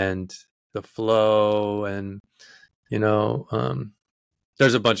and the flow, and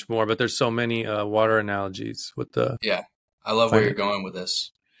there's a bunch more, but there's so many water analogies with the I love where you're going with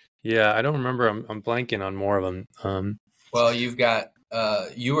this. Yeah, I don't remember. I'm blanking on more of them. Well, you've got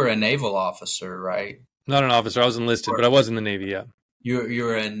you were a naval officer, right? Not an officer. I was enlisted, but I was in the Navy. Yeah, you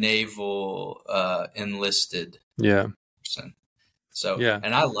were a naval enlisted person. So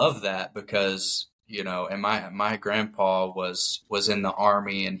and I love that, because and my grandpa was in the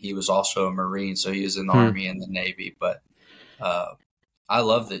Army, and he was also a Marine, so he was in the Army and the Navy. But I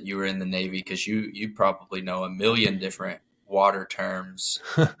love that you were in the Navy, because you probably know a million different water terms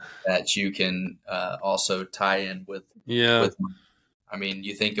that you can also tie in with. I mean,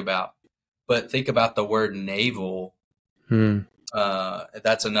 think about the word naval.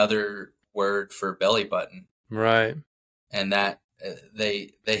 That's another word for belly button, right? And that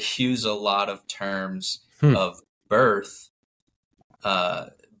they use a lot of terms of birth.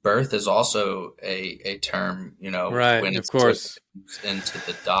 Birth is also a term, right? When of course, into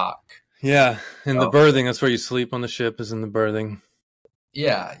the dock. Yeah, and the berthing, that's where you sleep on the ship, is in the berthing.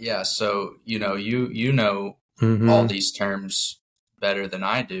 Yeah. So, you know all Mm-hmm. these terms better than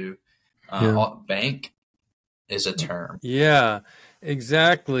I do. Yeah. Bank is a term. Yeah,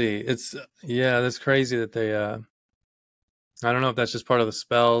 exactly. That's crazy that they I don't know if that's just part of the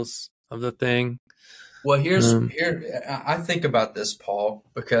spells of the thing. Well, Um, I think about this, Paul,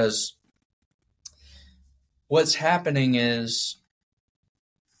 because what's happening is,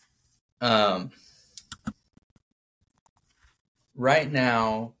 um, right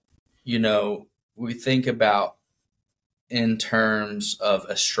now, we think about in terms of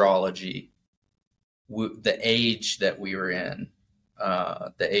astrology, the age that we were in,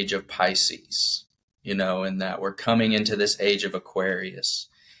 the age of Pisces, and that we're coming into this age of Aquarius,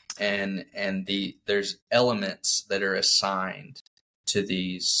 and there's elements that are assigned to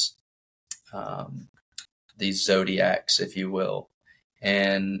um, these zodiacs, if you will,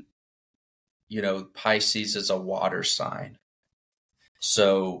 and Pisces is a water sign,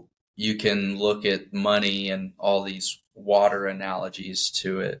 so you can look at money and all these water analogies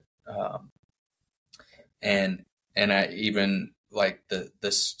to it. And I even like the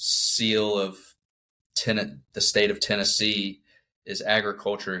seal of the state of Tennessee is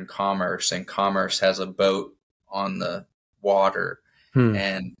agriculture and commerce has a boat on the water, hmm.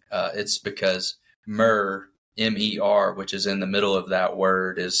 and it's because mer, mer, which is in the middle of that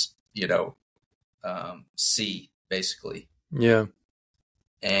word, is sea basically, Yeah.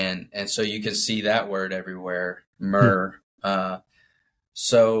 and so you can see that word everywhere, Hmm. mer.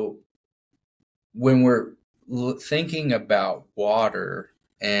 So when we're thinking about water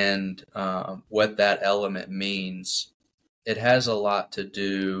and what that element means, it has a lot to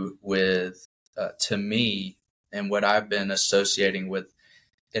do with, to me, and what I've been associating with,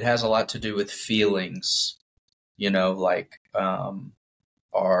 it has a lot to do with feelings, like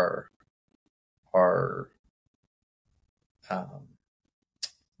our our um,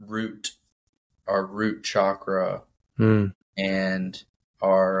 root our root chakra, Hmm. and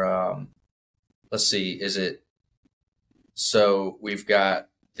our let's see, is it, so we've got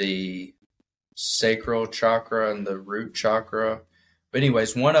the sacral chakra and the root chakra. But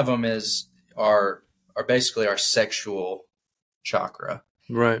anyways, one of them is our basically our sexual chakra,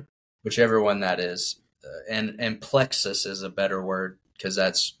 Right. whichever one that is. And plexus is a better word because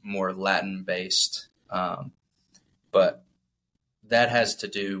that's more Latin based. But that has to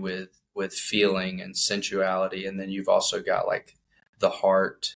do with feeling and sensuality, and then you've also got like the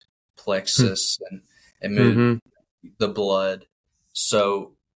heart Hmm. plexus and move Mm-hmm. the blood.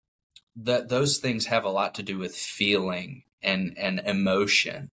 So that those things have a lot to do with feeling and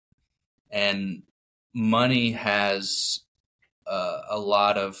emotion, and money has a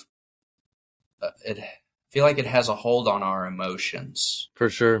lot of it. I feel like it has a hold on our emotions For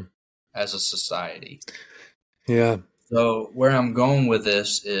sure. as a society. Yeah. So where I'm going with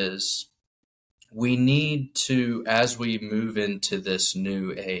this is we need to, as we move into this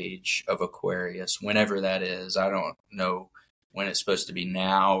new age of Aquarius, whenever that is, I don't know when it's supposed to be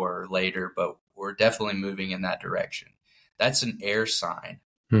now or later, but we're definitely moving in that direction. That's an air sign,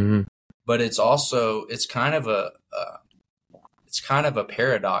 Mm-hmm. but it's also, it's kind of a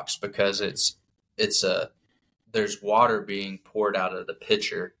paradox because it's a there's water being poured out of the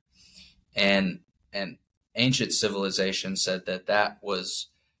pitcher, and and ancient civilization said that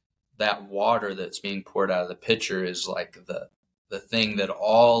water that's being poured out of the pitcher is like the thing that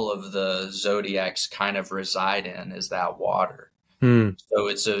all of the zodiacs kind of reside in, is that water. Hmm. So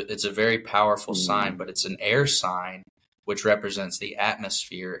it's a very powerful sign, but it's an air sign, which represents the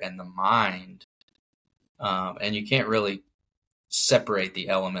atmosphere and the mind. And you can't really separate the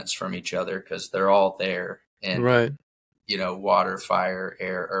elements from each other because they're all there in, Right. water, fire,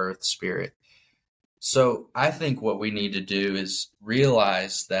 air, earth, spirit. So I think what we need to do is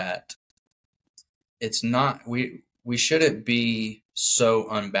realize that it's not, we shouldn't be so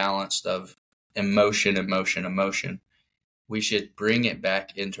unbalanced of emotion. We should bring it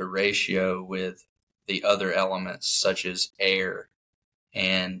back into ratio with the other elements such as air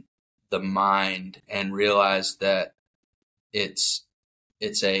and the mind, and realize that it's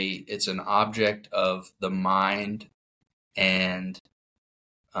it's an object of the mind, and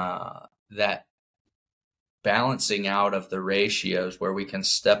that balancing out of the ratios where we can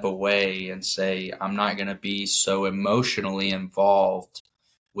step away and say, I'm not going to be so emotionally involved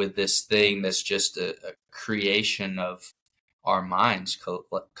with this thing that's just a creation of our minds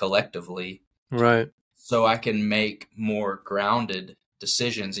collectively, Right. so I can make more grounded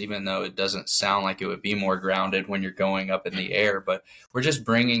decisions, even though it doesn't sound like it would be more grounded when you're going up in the air. But we're just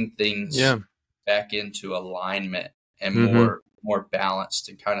bringing things Yeah. back into alignment and Mm-hmm. more balanced,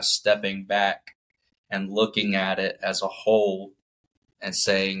 and kind of stepping back and looking at it as a whole, and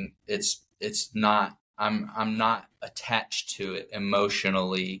saying it's not, I'm not attached to it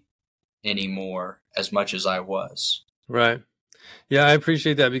emotionally anymore as much as I was. Right. Yeah, I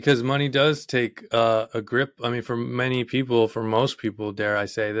appreciate that, because money does take a grip. I mean, for many people, for most people, dare I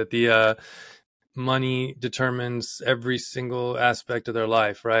say, that the money determines every single aspect of their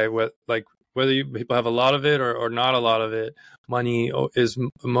life, right? Like whether people have a lot of it or not a lot of it, money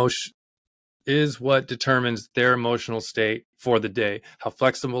is what determines their emotional state for the day. How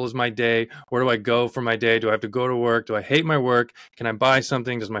flexible is my day? Where do I go for my day? Do I have to go to work? Do I hate my work? Can I buy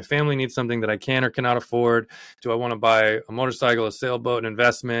something? Does my family need something that I can or cannot afford? Do I want to buy a motorcycle, a sailboat, an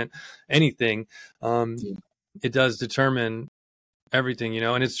investment, anything? It does determine everything,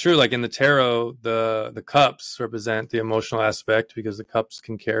 and it's true. Like in the tarot, the cups represent the emotional aspect, because the cups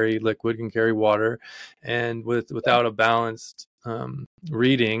can carry liquid, can carry water, and without a balanced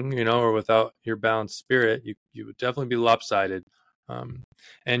reading, or without your balanced spirit, you would definitely be lopsided.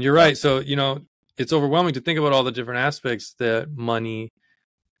 And you're right. So it's overwhelming to think about all the different aspects that money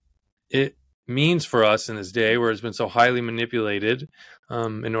it means for us in this day, where it's been so highly manipulated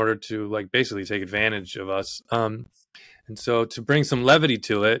in order to like basically take advantage of us. And so to bring some levity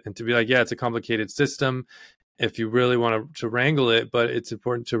to it, and to be like, yeah, it's a complicated system if you really want to wrangle it, but it's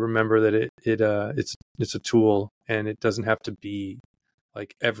important to remember that it's a tool, and it doesn't have to be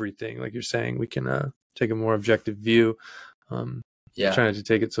like everything. Like you're saying, we can take a more objective view. Trying to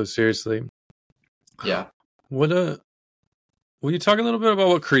take it so seriously. Yeah. Will you talk a little bit about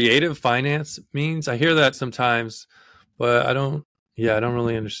what creative finance means? I hear that sometimes, but I don't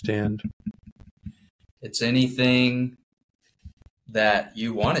really understand. It's anything that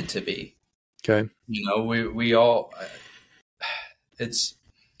you want it to be. Okay. We all, it's,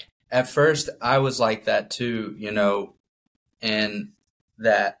 at first I was like that too, and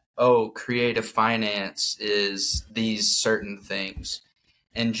that, creative finance is these certain things.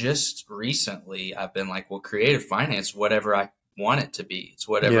 And just recently I've been like, well, creative finance, whatever I want it to be, it's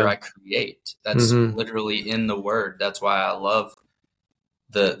whatever I create. That's literally in the word. That's why I love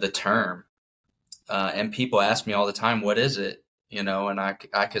the term. And people ask me all the time, what is it? And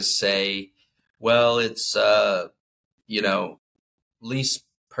I could say, well, it's, lease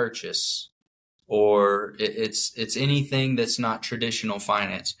purchase, or it's anything that's not traditional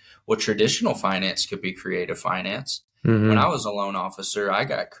finance. Well, traditional finance could be creative finance. When I was a loan officer, I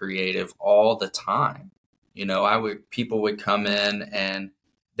got creative all the time. People would come in and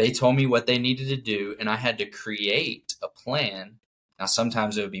they told me what they needed to do, and I had to create a plan. Now,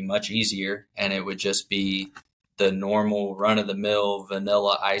 sometimes it would be much easier, and it would just be the normal run-of-the-mill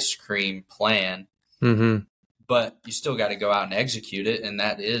vanilla ice cream plan. But you still got to go out and execute it, and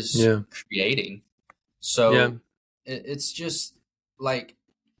that is creating. So it's just like,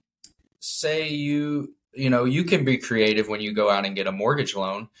 say you can be creative when you go out and get a mortgage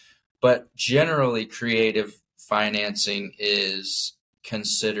loan, but generally creative financing is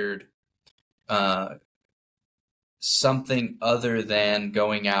considered something other than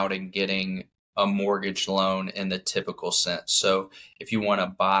going out and getting a mortgage loan in the typical sense. So if you want to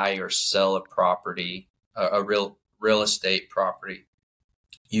buy or sell a property, a real estate property,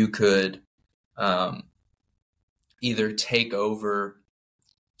 you could either take over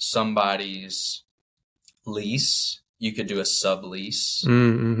somebody's lease. You could do a sublease.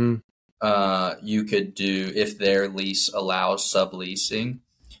 You could do, if their lease allows subleasing.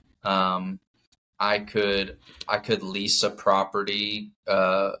 I could lease a property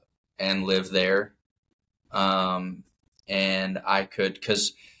and live there, and I could,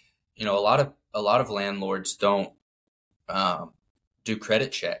 because a lot of landlords don't do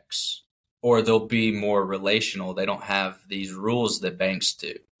credit checks, or they'll be more relational. They don't have these rules that banks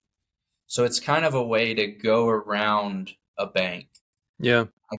do. So it's kind of a way to go around a bank. Yeah.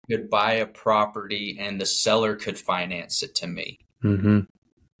 I could buy a property and the seller could finance it to me. That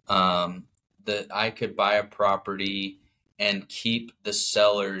I could buy a property and keep the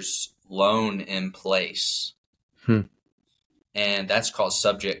seller's loan in place. And that's called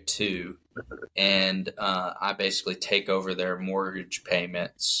subject to. And I basically take over their mortgage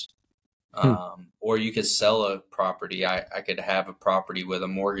payments. Or you could sell a property. I could have a property with a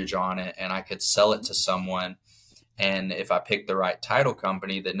mortgage on it, and I could sell it to someone. And if I pick the right title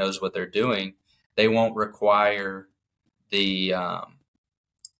company that knows what they're doing, they won't require the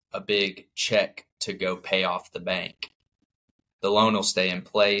a big check to go pay off the bank. The loan will stay in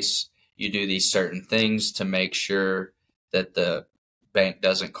place. You do these certain things to make sure that the bank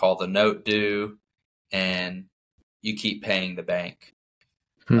doesn't call the note due, and you keep paying the bank.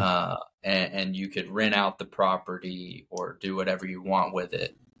 And you could rent out the property or do whatever you want with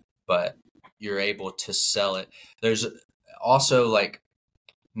it, but you're able to sell it. There's also, like,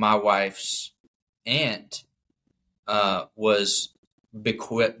 my wife's aunt was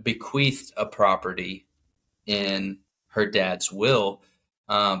bequeathed a property in her dad's will,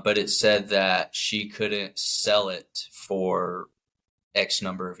 but it said that she couldn't sell it for X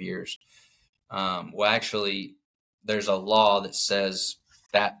number of years. Well, actually, there's a law that says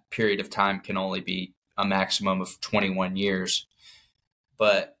that period of time can only be a maximum of 21 years.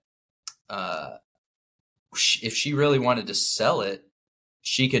 But if she really wanted to sell it,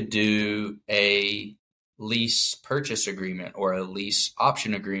 she could do a lease purchase agreement or a lease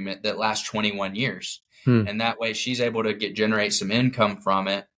option agreement that lasts 21 years. And that way she's able to generate some income from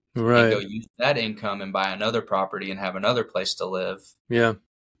it and go use that income and buy another property and have another place to live. Yeah.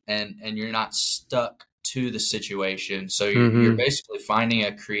 And you're not stuck to the situation. So you're basically finding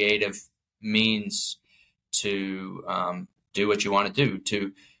a creative means to do what you want to do,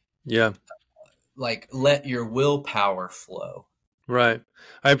 to like let your willpower flow. Right.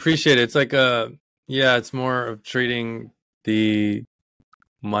 I appreciate it. It's like it's more of treating the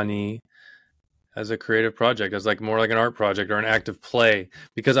money as a creative project, as like more like an art project or an act of play.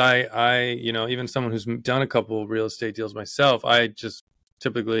 Because I even someone who's done a couple real estate deals myself, I just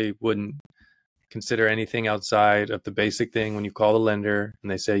typically wouldn't consider anything outside of the basic thing. When you call the lender and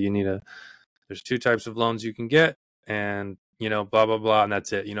they say there's 2 types of loans you can get, and blah blah blah, and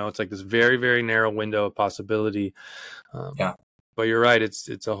that's it. It's like this very, very narrow window of possibility. But you're right.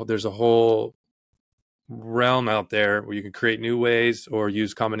 There's a whole realm out there where you can create new ways or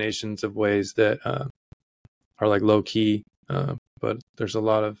use combinations of ways that are like low key. But there's a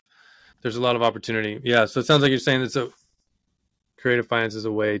lot of opportunity. Yeah. So it sounds like you're saying that creative finance is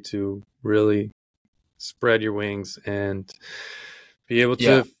a way to really spread your wings and be able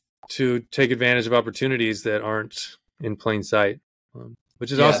to take advantage of opportunities that aren't in plain sight,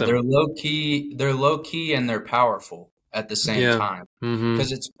 which is awesome. They're low key and they're powerful at the same time,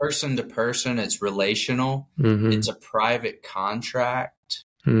 because it's person to person, it's relational, it's a private contract.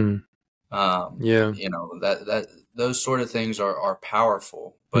 That those sort of things are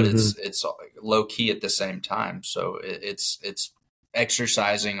powerful, but it's low key at the same time. So it's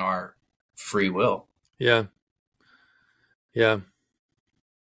exercising our free will. Yeah. Yeah,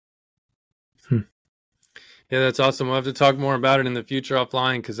 that's awesome. We'll have to talk more about it in the future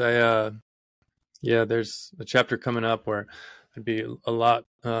offline, because there's a chapter coming up where I'd be a lot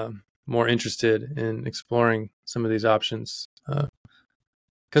more interested in exploring some of these options.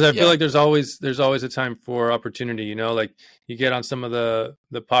 Because I feel like there's always a time for opportunity. Like you get on some of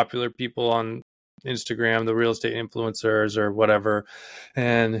the popular people on Instagram, the real estate influencers or whatever,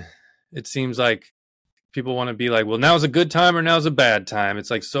 and it seems like people want to be like, well, now's a good time or now's a bad time.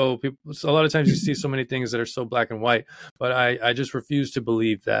 It's like, so a lot of times you see so many things that are so black and white, but I just refuse to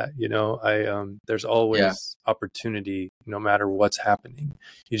believe that. There's always opportunity no matter what's happening.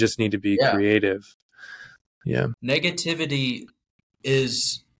 You just need to be creative. Yeah. Negativity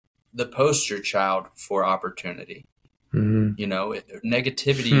is the poster child for opportunity.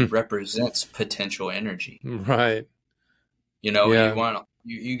 Negativity represents potential energy. Right.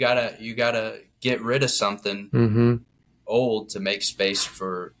 You gotta get rid of something old to make space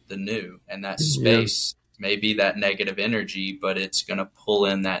for the new, and that space may be that negative energy, but it's gonna pull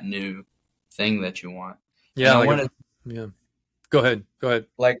in that new thing that you want. Go ahead.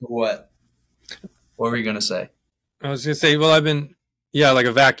 Like what? What were you gonna say? I was gonna say, well, I've been like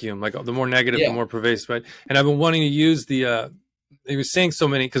a vacuum. Like the more negative, the more pervasive. Right? And I've been wanting to use he was saying so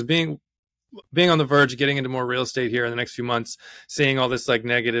many, because being on the verge of getting into more real estate here in the next few months, seeing all this like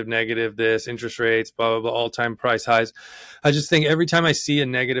negative, this interest rates, blah, blah, blah, all-time price highs. I just think every time I see a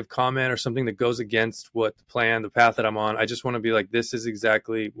negative comment or something that goes against the path that I'm on, I just want to be like, this is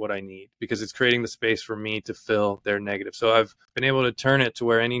exactly what I need, because it's creating the space for me to fill their negative. So I've been able to turn it to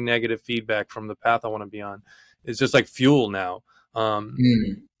where any negative feedback from the path I want to be on is just like fuel now.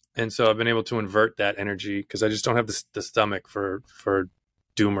 And so I've been able to invert that energy, because I just don't have the stomach for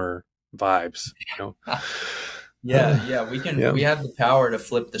doomer vibes. We have the power to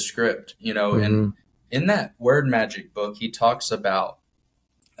flip the script, and in that Word Magic book, he talks about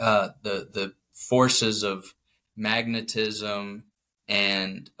the forces of magnetism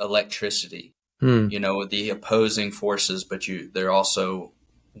and electricity, the opposing forces, but they're also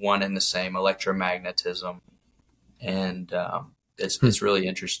one and the same, electromagnetism. And it's really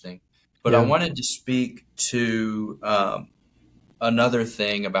interesting. But I wanted to speak to another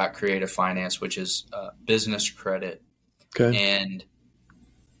thing about creative finance, which is business credit. Okay. And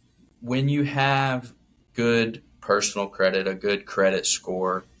when you have good personal credit, a good credit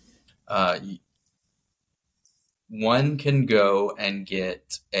score, one can go and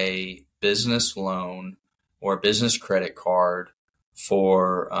get a business loan or a business credit card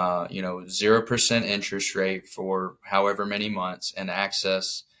for 0% interest rate for however many months and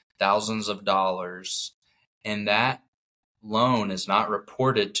access thousands of dollars, and that loan is not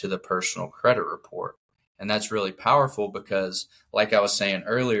reported to the personal credit report. And that's really powerful because, like I was saying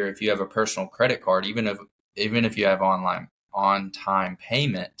earlier, if you have a personal credit card, even if you have online on time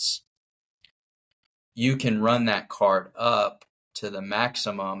payments, you can run that card up to the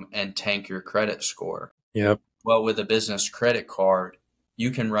maximum and tank your credit score. Yep. Well, with a business credit card, you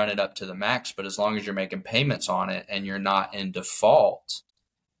can run it up to the max, but as long as you're making payments on it and you're not in default,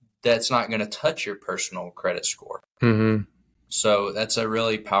 that's not going to touch your personal credit score. Mm-hmm. So that's a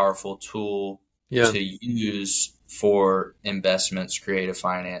really powerful tool to use for investments, creative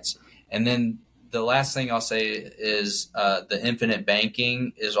finance. And then the last thing I'll say is the infinite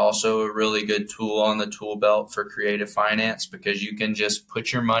banking is also a really good tool on the tool belt for creative finance, because you can just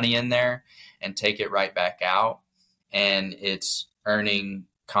put your money in there and take it right back out, and it's earning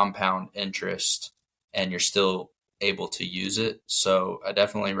compound interest and you're still able to use it. So I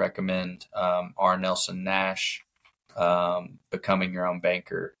definitely recommend R. Nelson Nash, Becoming Your Own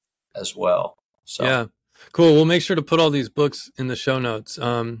Banker, as well. So yeah, cool. We'll make sure to put all these books in the show notes,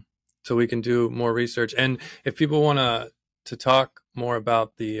 so we can do more research. And if people want to talk more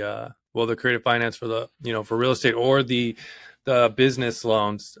about the creative finance for for real estate or the business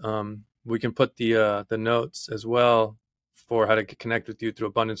loans, we can put the notes as well for how to connect with you through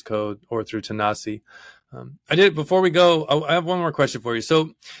Abundance Code or through Tanasi. Before we go, I have one more question for you.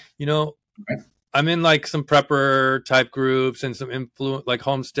 So, okay. I'm in like some prepper type groups and some influence like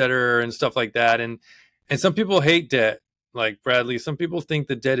homesteader and stuff like that. And some people hate debt, like Bradley. Some people think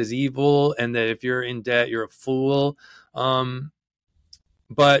that debt is evil and that if you're in debt, you're a fool. But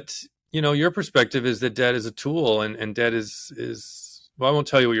your perspective is that debt is a tool, and debt is well, I won't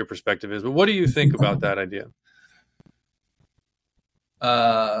tell you what your perspective is, but what do you think about that idea?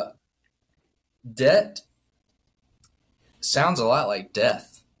 Debt sounds a lot like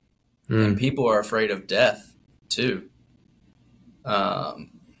death, and people are afraid of death too. And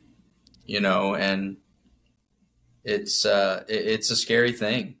it's a scary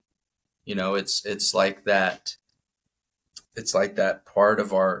thing. It's like that. It's like that part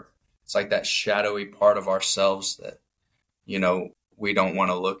of it's like that shadowy part of ourselves that, we don't want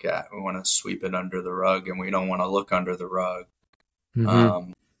to look at. We want to sweep it under the rug, and we don't want to look under the rug.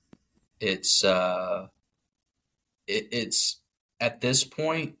 Mm-hmm. It's at this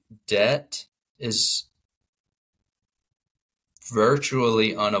point, debt is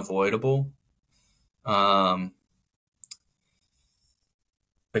virtually unavoidable,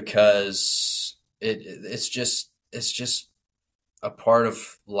 because it's just a part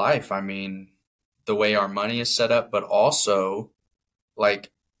of life. I mean, the way our money is set up, but also,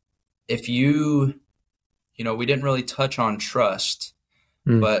 like, if we didn't really touch on trust,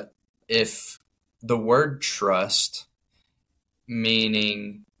 but if the word trust,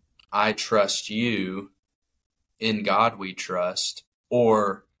 meaning I trust you, in God we trust,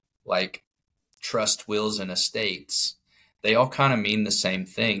 or like trust wills and estates, they all kind of mean the same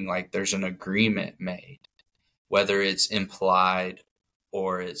thing. Like, there's an agreement made, whether it's implied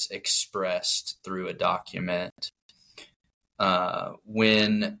or it's expressed through a document.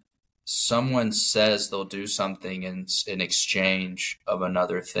 When someone says they'll do something in exchange of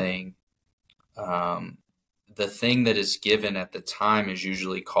another thing, the thing that is given at the time is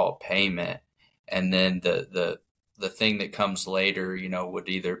usually called payment, and then the thing that comes later, would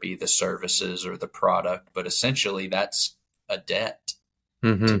either be the services or the product, but essentially that's a debt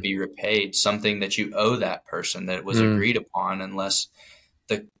to be repaid, something that you owe that person that was agreed upon, unless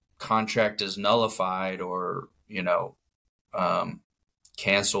the contract is nullified or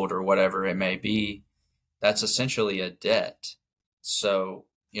canceled or whatever it may be. That's essentially a debt. So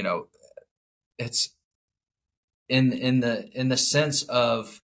it's in the sense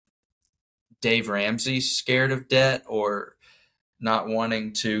of Dave Ramsey scared of debt or not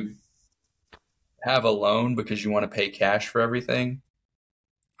wanting to have a loan because you want to pay cash for everything.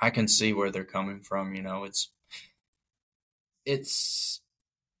 I can see where they're coming from. It's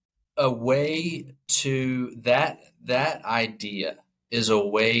a way to that idea is a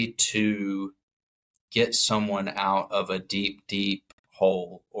way to get someone out of a deep, deep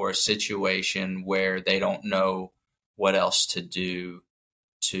hole or a situation where they don't know what else to do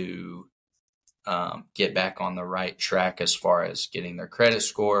to get back on the right track, as far as getting their credit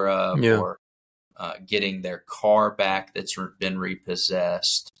score up, or getting their car back that's been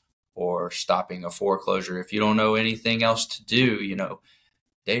repossessed, or stopping a foreclosure. If you don't know anything else to do,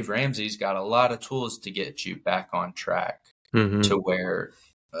 Dave Ramsey's got a lot of tools to get you back on track to where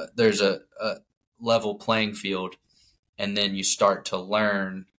there's a level playing field. and then you start to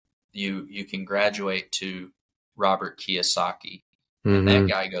learn. You can graduate to Robert Kiyosaki, and that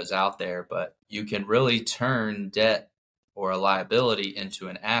guy goes out there, but you can really turn debt or a liability into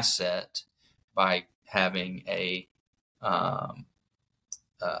an asset by having a um,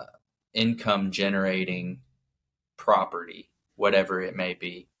 income generating property, whatever it may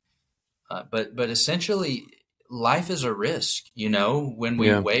be. But essentially, life is a risk. When we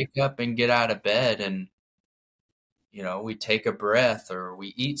Yeah. wake up and get out of bed, and we take a breath or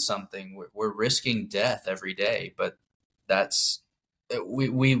we eat something, we're risking death every day. But that's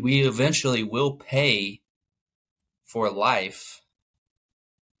we eventually will pay for life,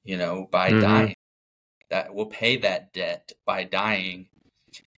 by dying. That we'll pay that debt by dying,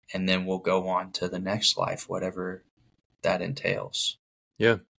 and then we'll go on to the next life, whatever that entails.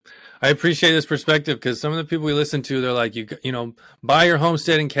 Yeah. I appreciate this perspective, because some of the people we listen to, they're like, buy your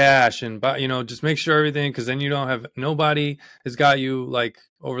homestead in cash and buy, just make sure everything, because then you don't have, nobody has got you like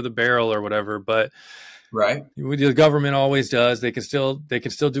over the barrel or whatever. But right, the government always does. They can still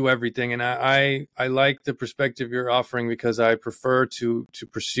do everything. And I like the perspective you're offering, because I prefer to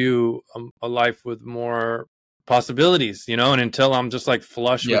pursue a life with more possibilities, and until I'm just like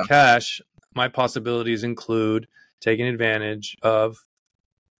flush with cash, my possibilities include taking advantage of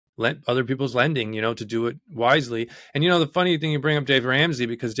other people's lending, to do it wisely. And the funny thing, you bring up Dave Ramsey,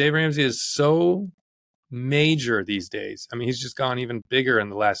 because Dave Ramsey is so major these days. I mean, he's just gone even bigger in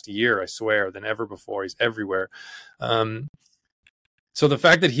the last year, I swear, than ever before. He's everywhere. So the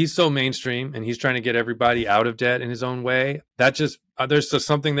fact that he's so mainstream and he's trying to get everybody out of debt in his own way, that just, there's just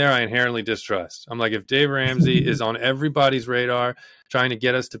something there I inherently distrust. I'm like, if Dave Ramsey is on everybody's radar trying to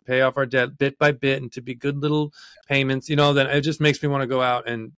get us to pay off our debt bit by bit and to be good little payments, then it just makes me want to go out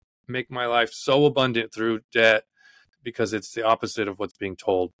and make my life so abundant through debt, because it's the opposite of what's being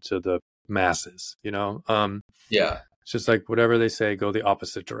told to the masses. It's just like whatever they say, go the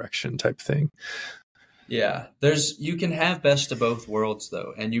opposite direction type thing. Yeah, you can have best of both worlds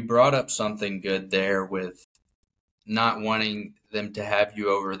though, and you brought up something good there with not wanting them to have you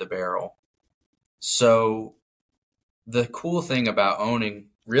over the barrel. So the cool thing about owning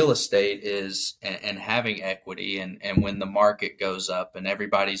real estate is and having equity, and when the market goes up and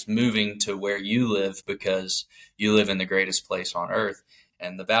everybody's moving to where you live because you live in the greatest place on earth,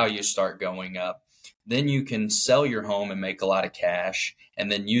 and the values start going up, then you can sell your home and make a lot of cash,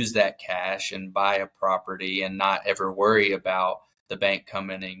 and then use that cash and buy a property and not ever worry about the bank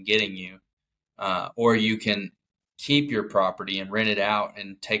coming and getting you. Or you can keep your property and rent it out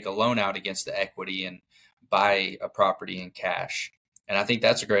and take a loan out against the equity and buy a property in cash. And I think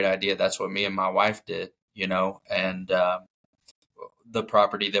that's a great idea. That's what me and my wife did, and the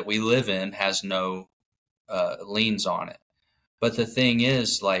property that we live in has no liens on it. But the thing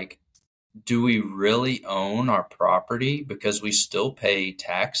is, like, do we really own our property? Because we still pay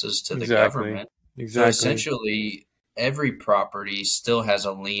taxes to the government. So essentially, every property still has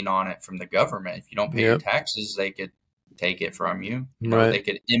a lien on it from the government. If you don't pay your taxes, they could take it from you. They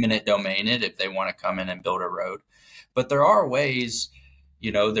could eminent domain it if they want to come in and build a road. But there are ways,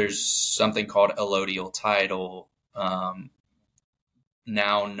 there's something called allodial title,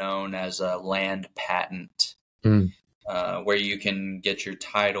 now known as a land patent, where you can get your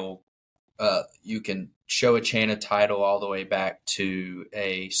title. You can show a chain of title all the way back to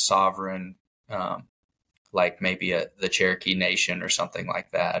a sovereign, like maybe the Cherokee Nation or something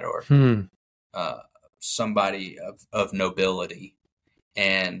like that, or somebody of nobility,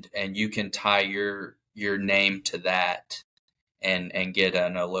 and you can tie your name to that and get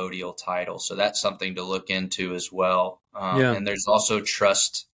an allodial title. So that's something to look into as well. And there's also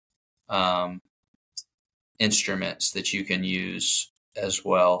trust instruments that you can use as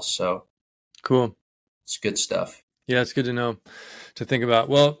well. So cool. It's good stuff. Yeah, it's good to know, to think about.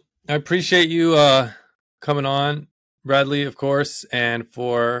 Well, I appreciate you coming on, Bradley, of course, and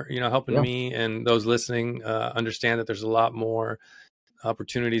for helping me and those listening understand that there's a lot more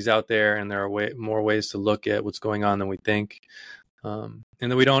opportunities out there, and there are more ways to look at what's going on than we think, and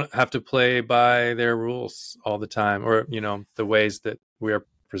that we don't have to play by their rules all the time, or the ways that we are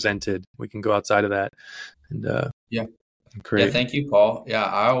presented. We can go outside of that, and great. Yeah, thank you, Paul. Yeah,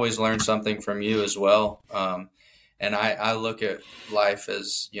 I always learn something from you as well. And I look at life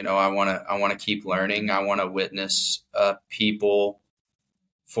as, I want to keep learning. I want to witness people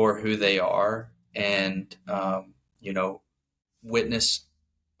for who they are, and witness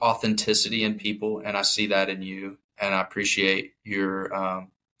authenticity in people. And I see that in you, and I appreciate your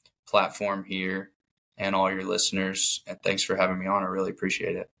platform here and all your listeners. And thanks for having me on. I really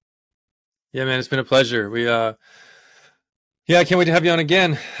appreciate it. Yeah, man, it's been a pleasure. Yeah, I can't wait to have you on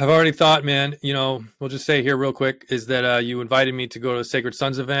again. I've already thought, man, we'll just say here real quick is that you invited me to go to a Sacred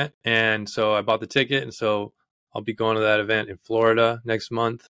Sons event. And so I bought the ticket. And so I'll be going to that event in Florida next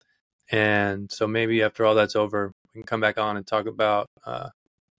month. And so maybe after all that's over, we can come back on and talk about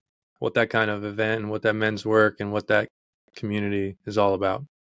what that kind of event and what that men's work and what that community is all about.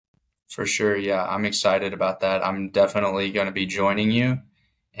 For sure. Yeah, I'm excited about that. I'm definitely going to be joining you,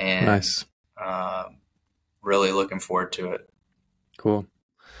 and nice. Really looking forward to it. Cool.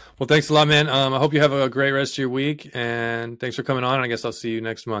 Well, thanks a lot, man. I hope you have a great rest of your week, and thanks for coming on. I guess I'll see you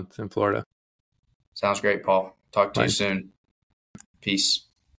next month in Florida. Sounds great, Paul. Talk to you soon. Peace.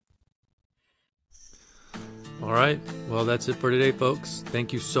 All right. Well, that's it for today, folks.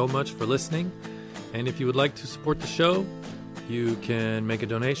 Thank you so much for listening. And if you would like to support the show, you can make a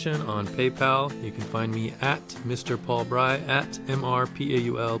donation on PayPal. You can find me at Mr. Paul Bry, at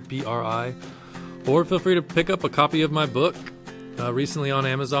MrPaulBri. Or feel free to pick up a copy of my book recently on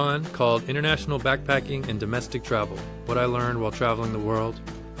Amazon called International Backpacking and Domestic Travel, What I Learned While Traveling the World,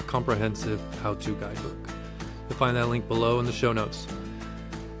 a comprehensive how-to guidebook. You'll find that link below in the show notes.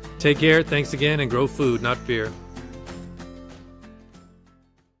 Take care, thanks again, and grow food, not fear.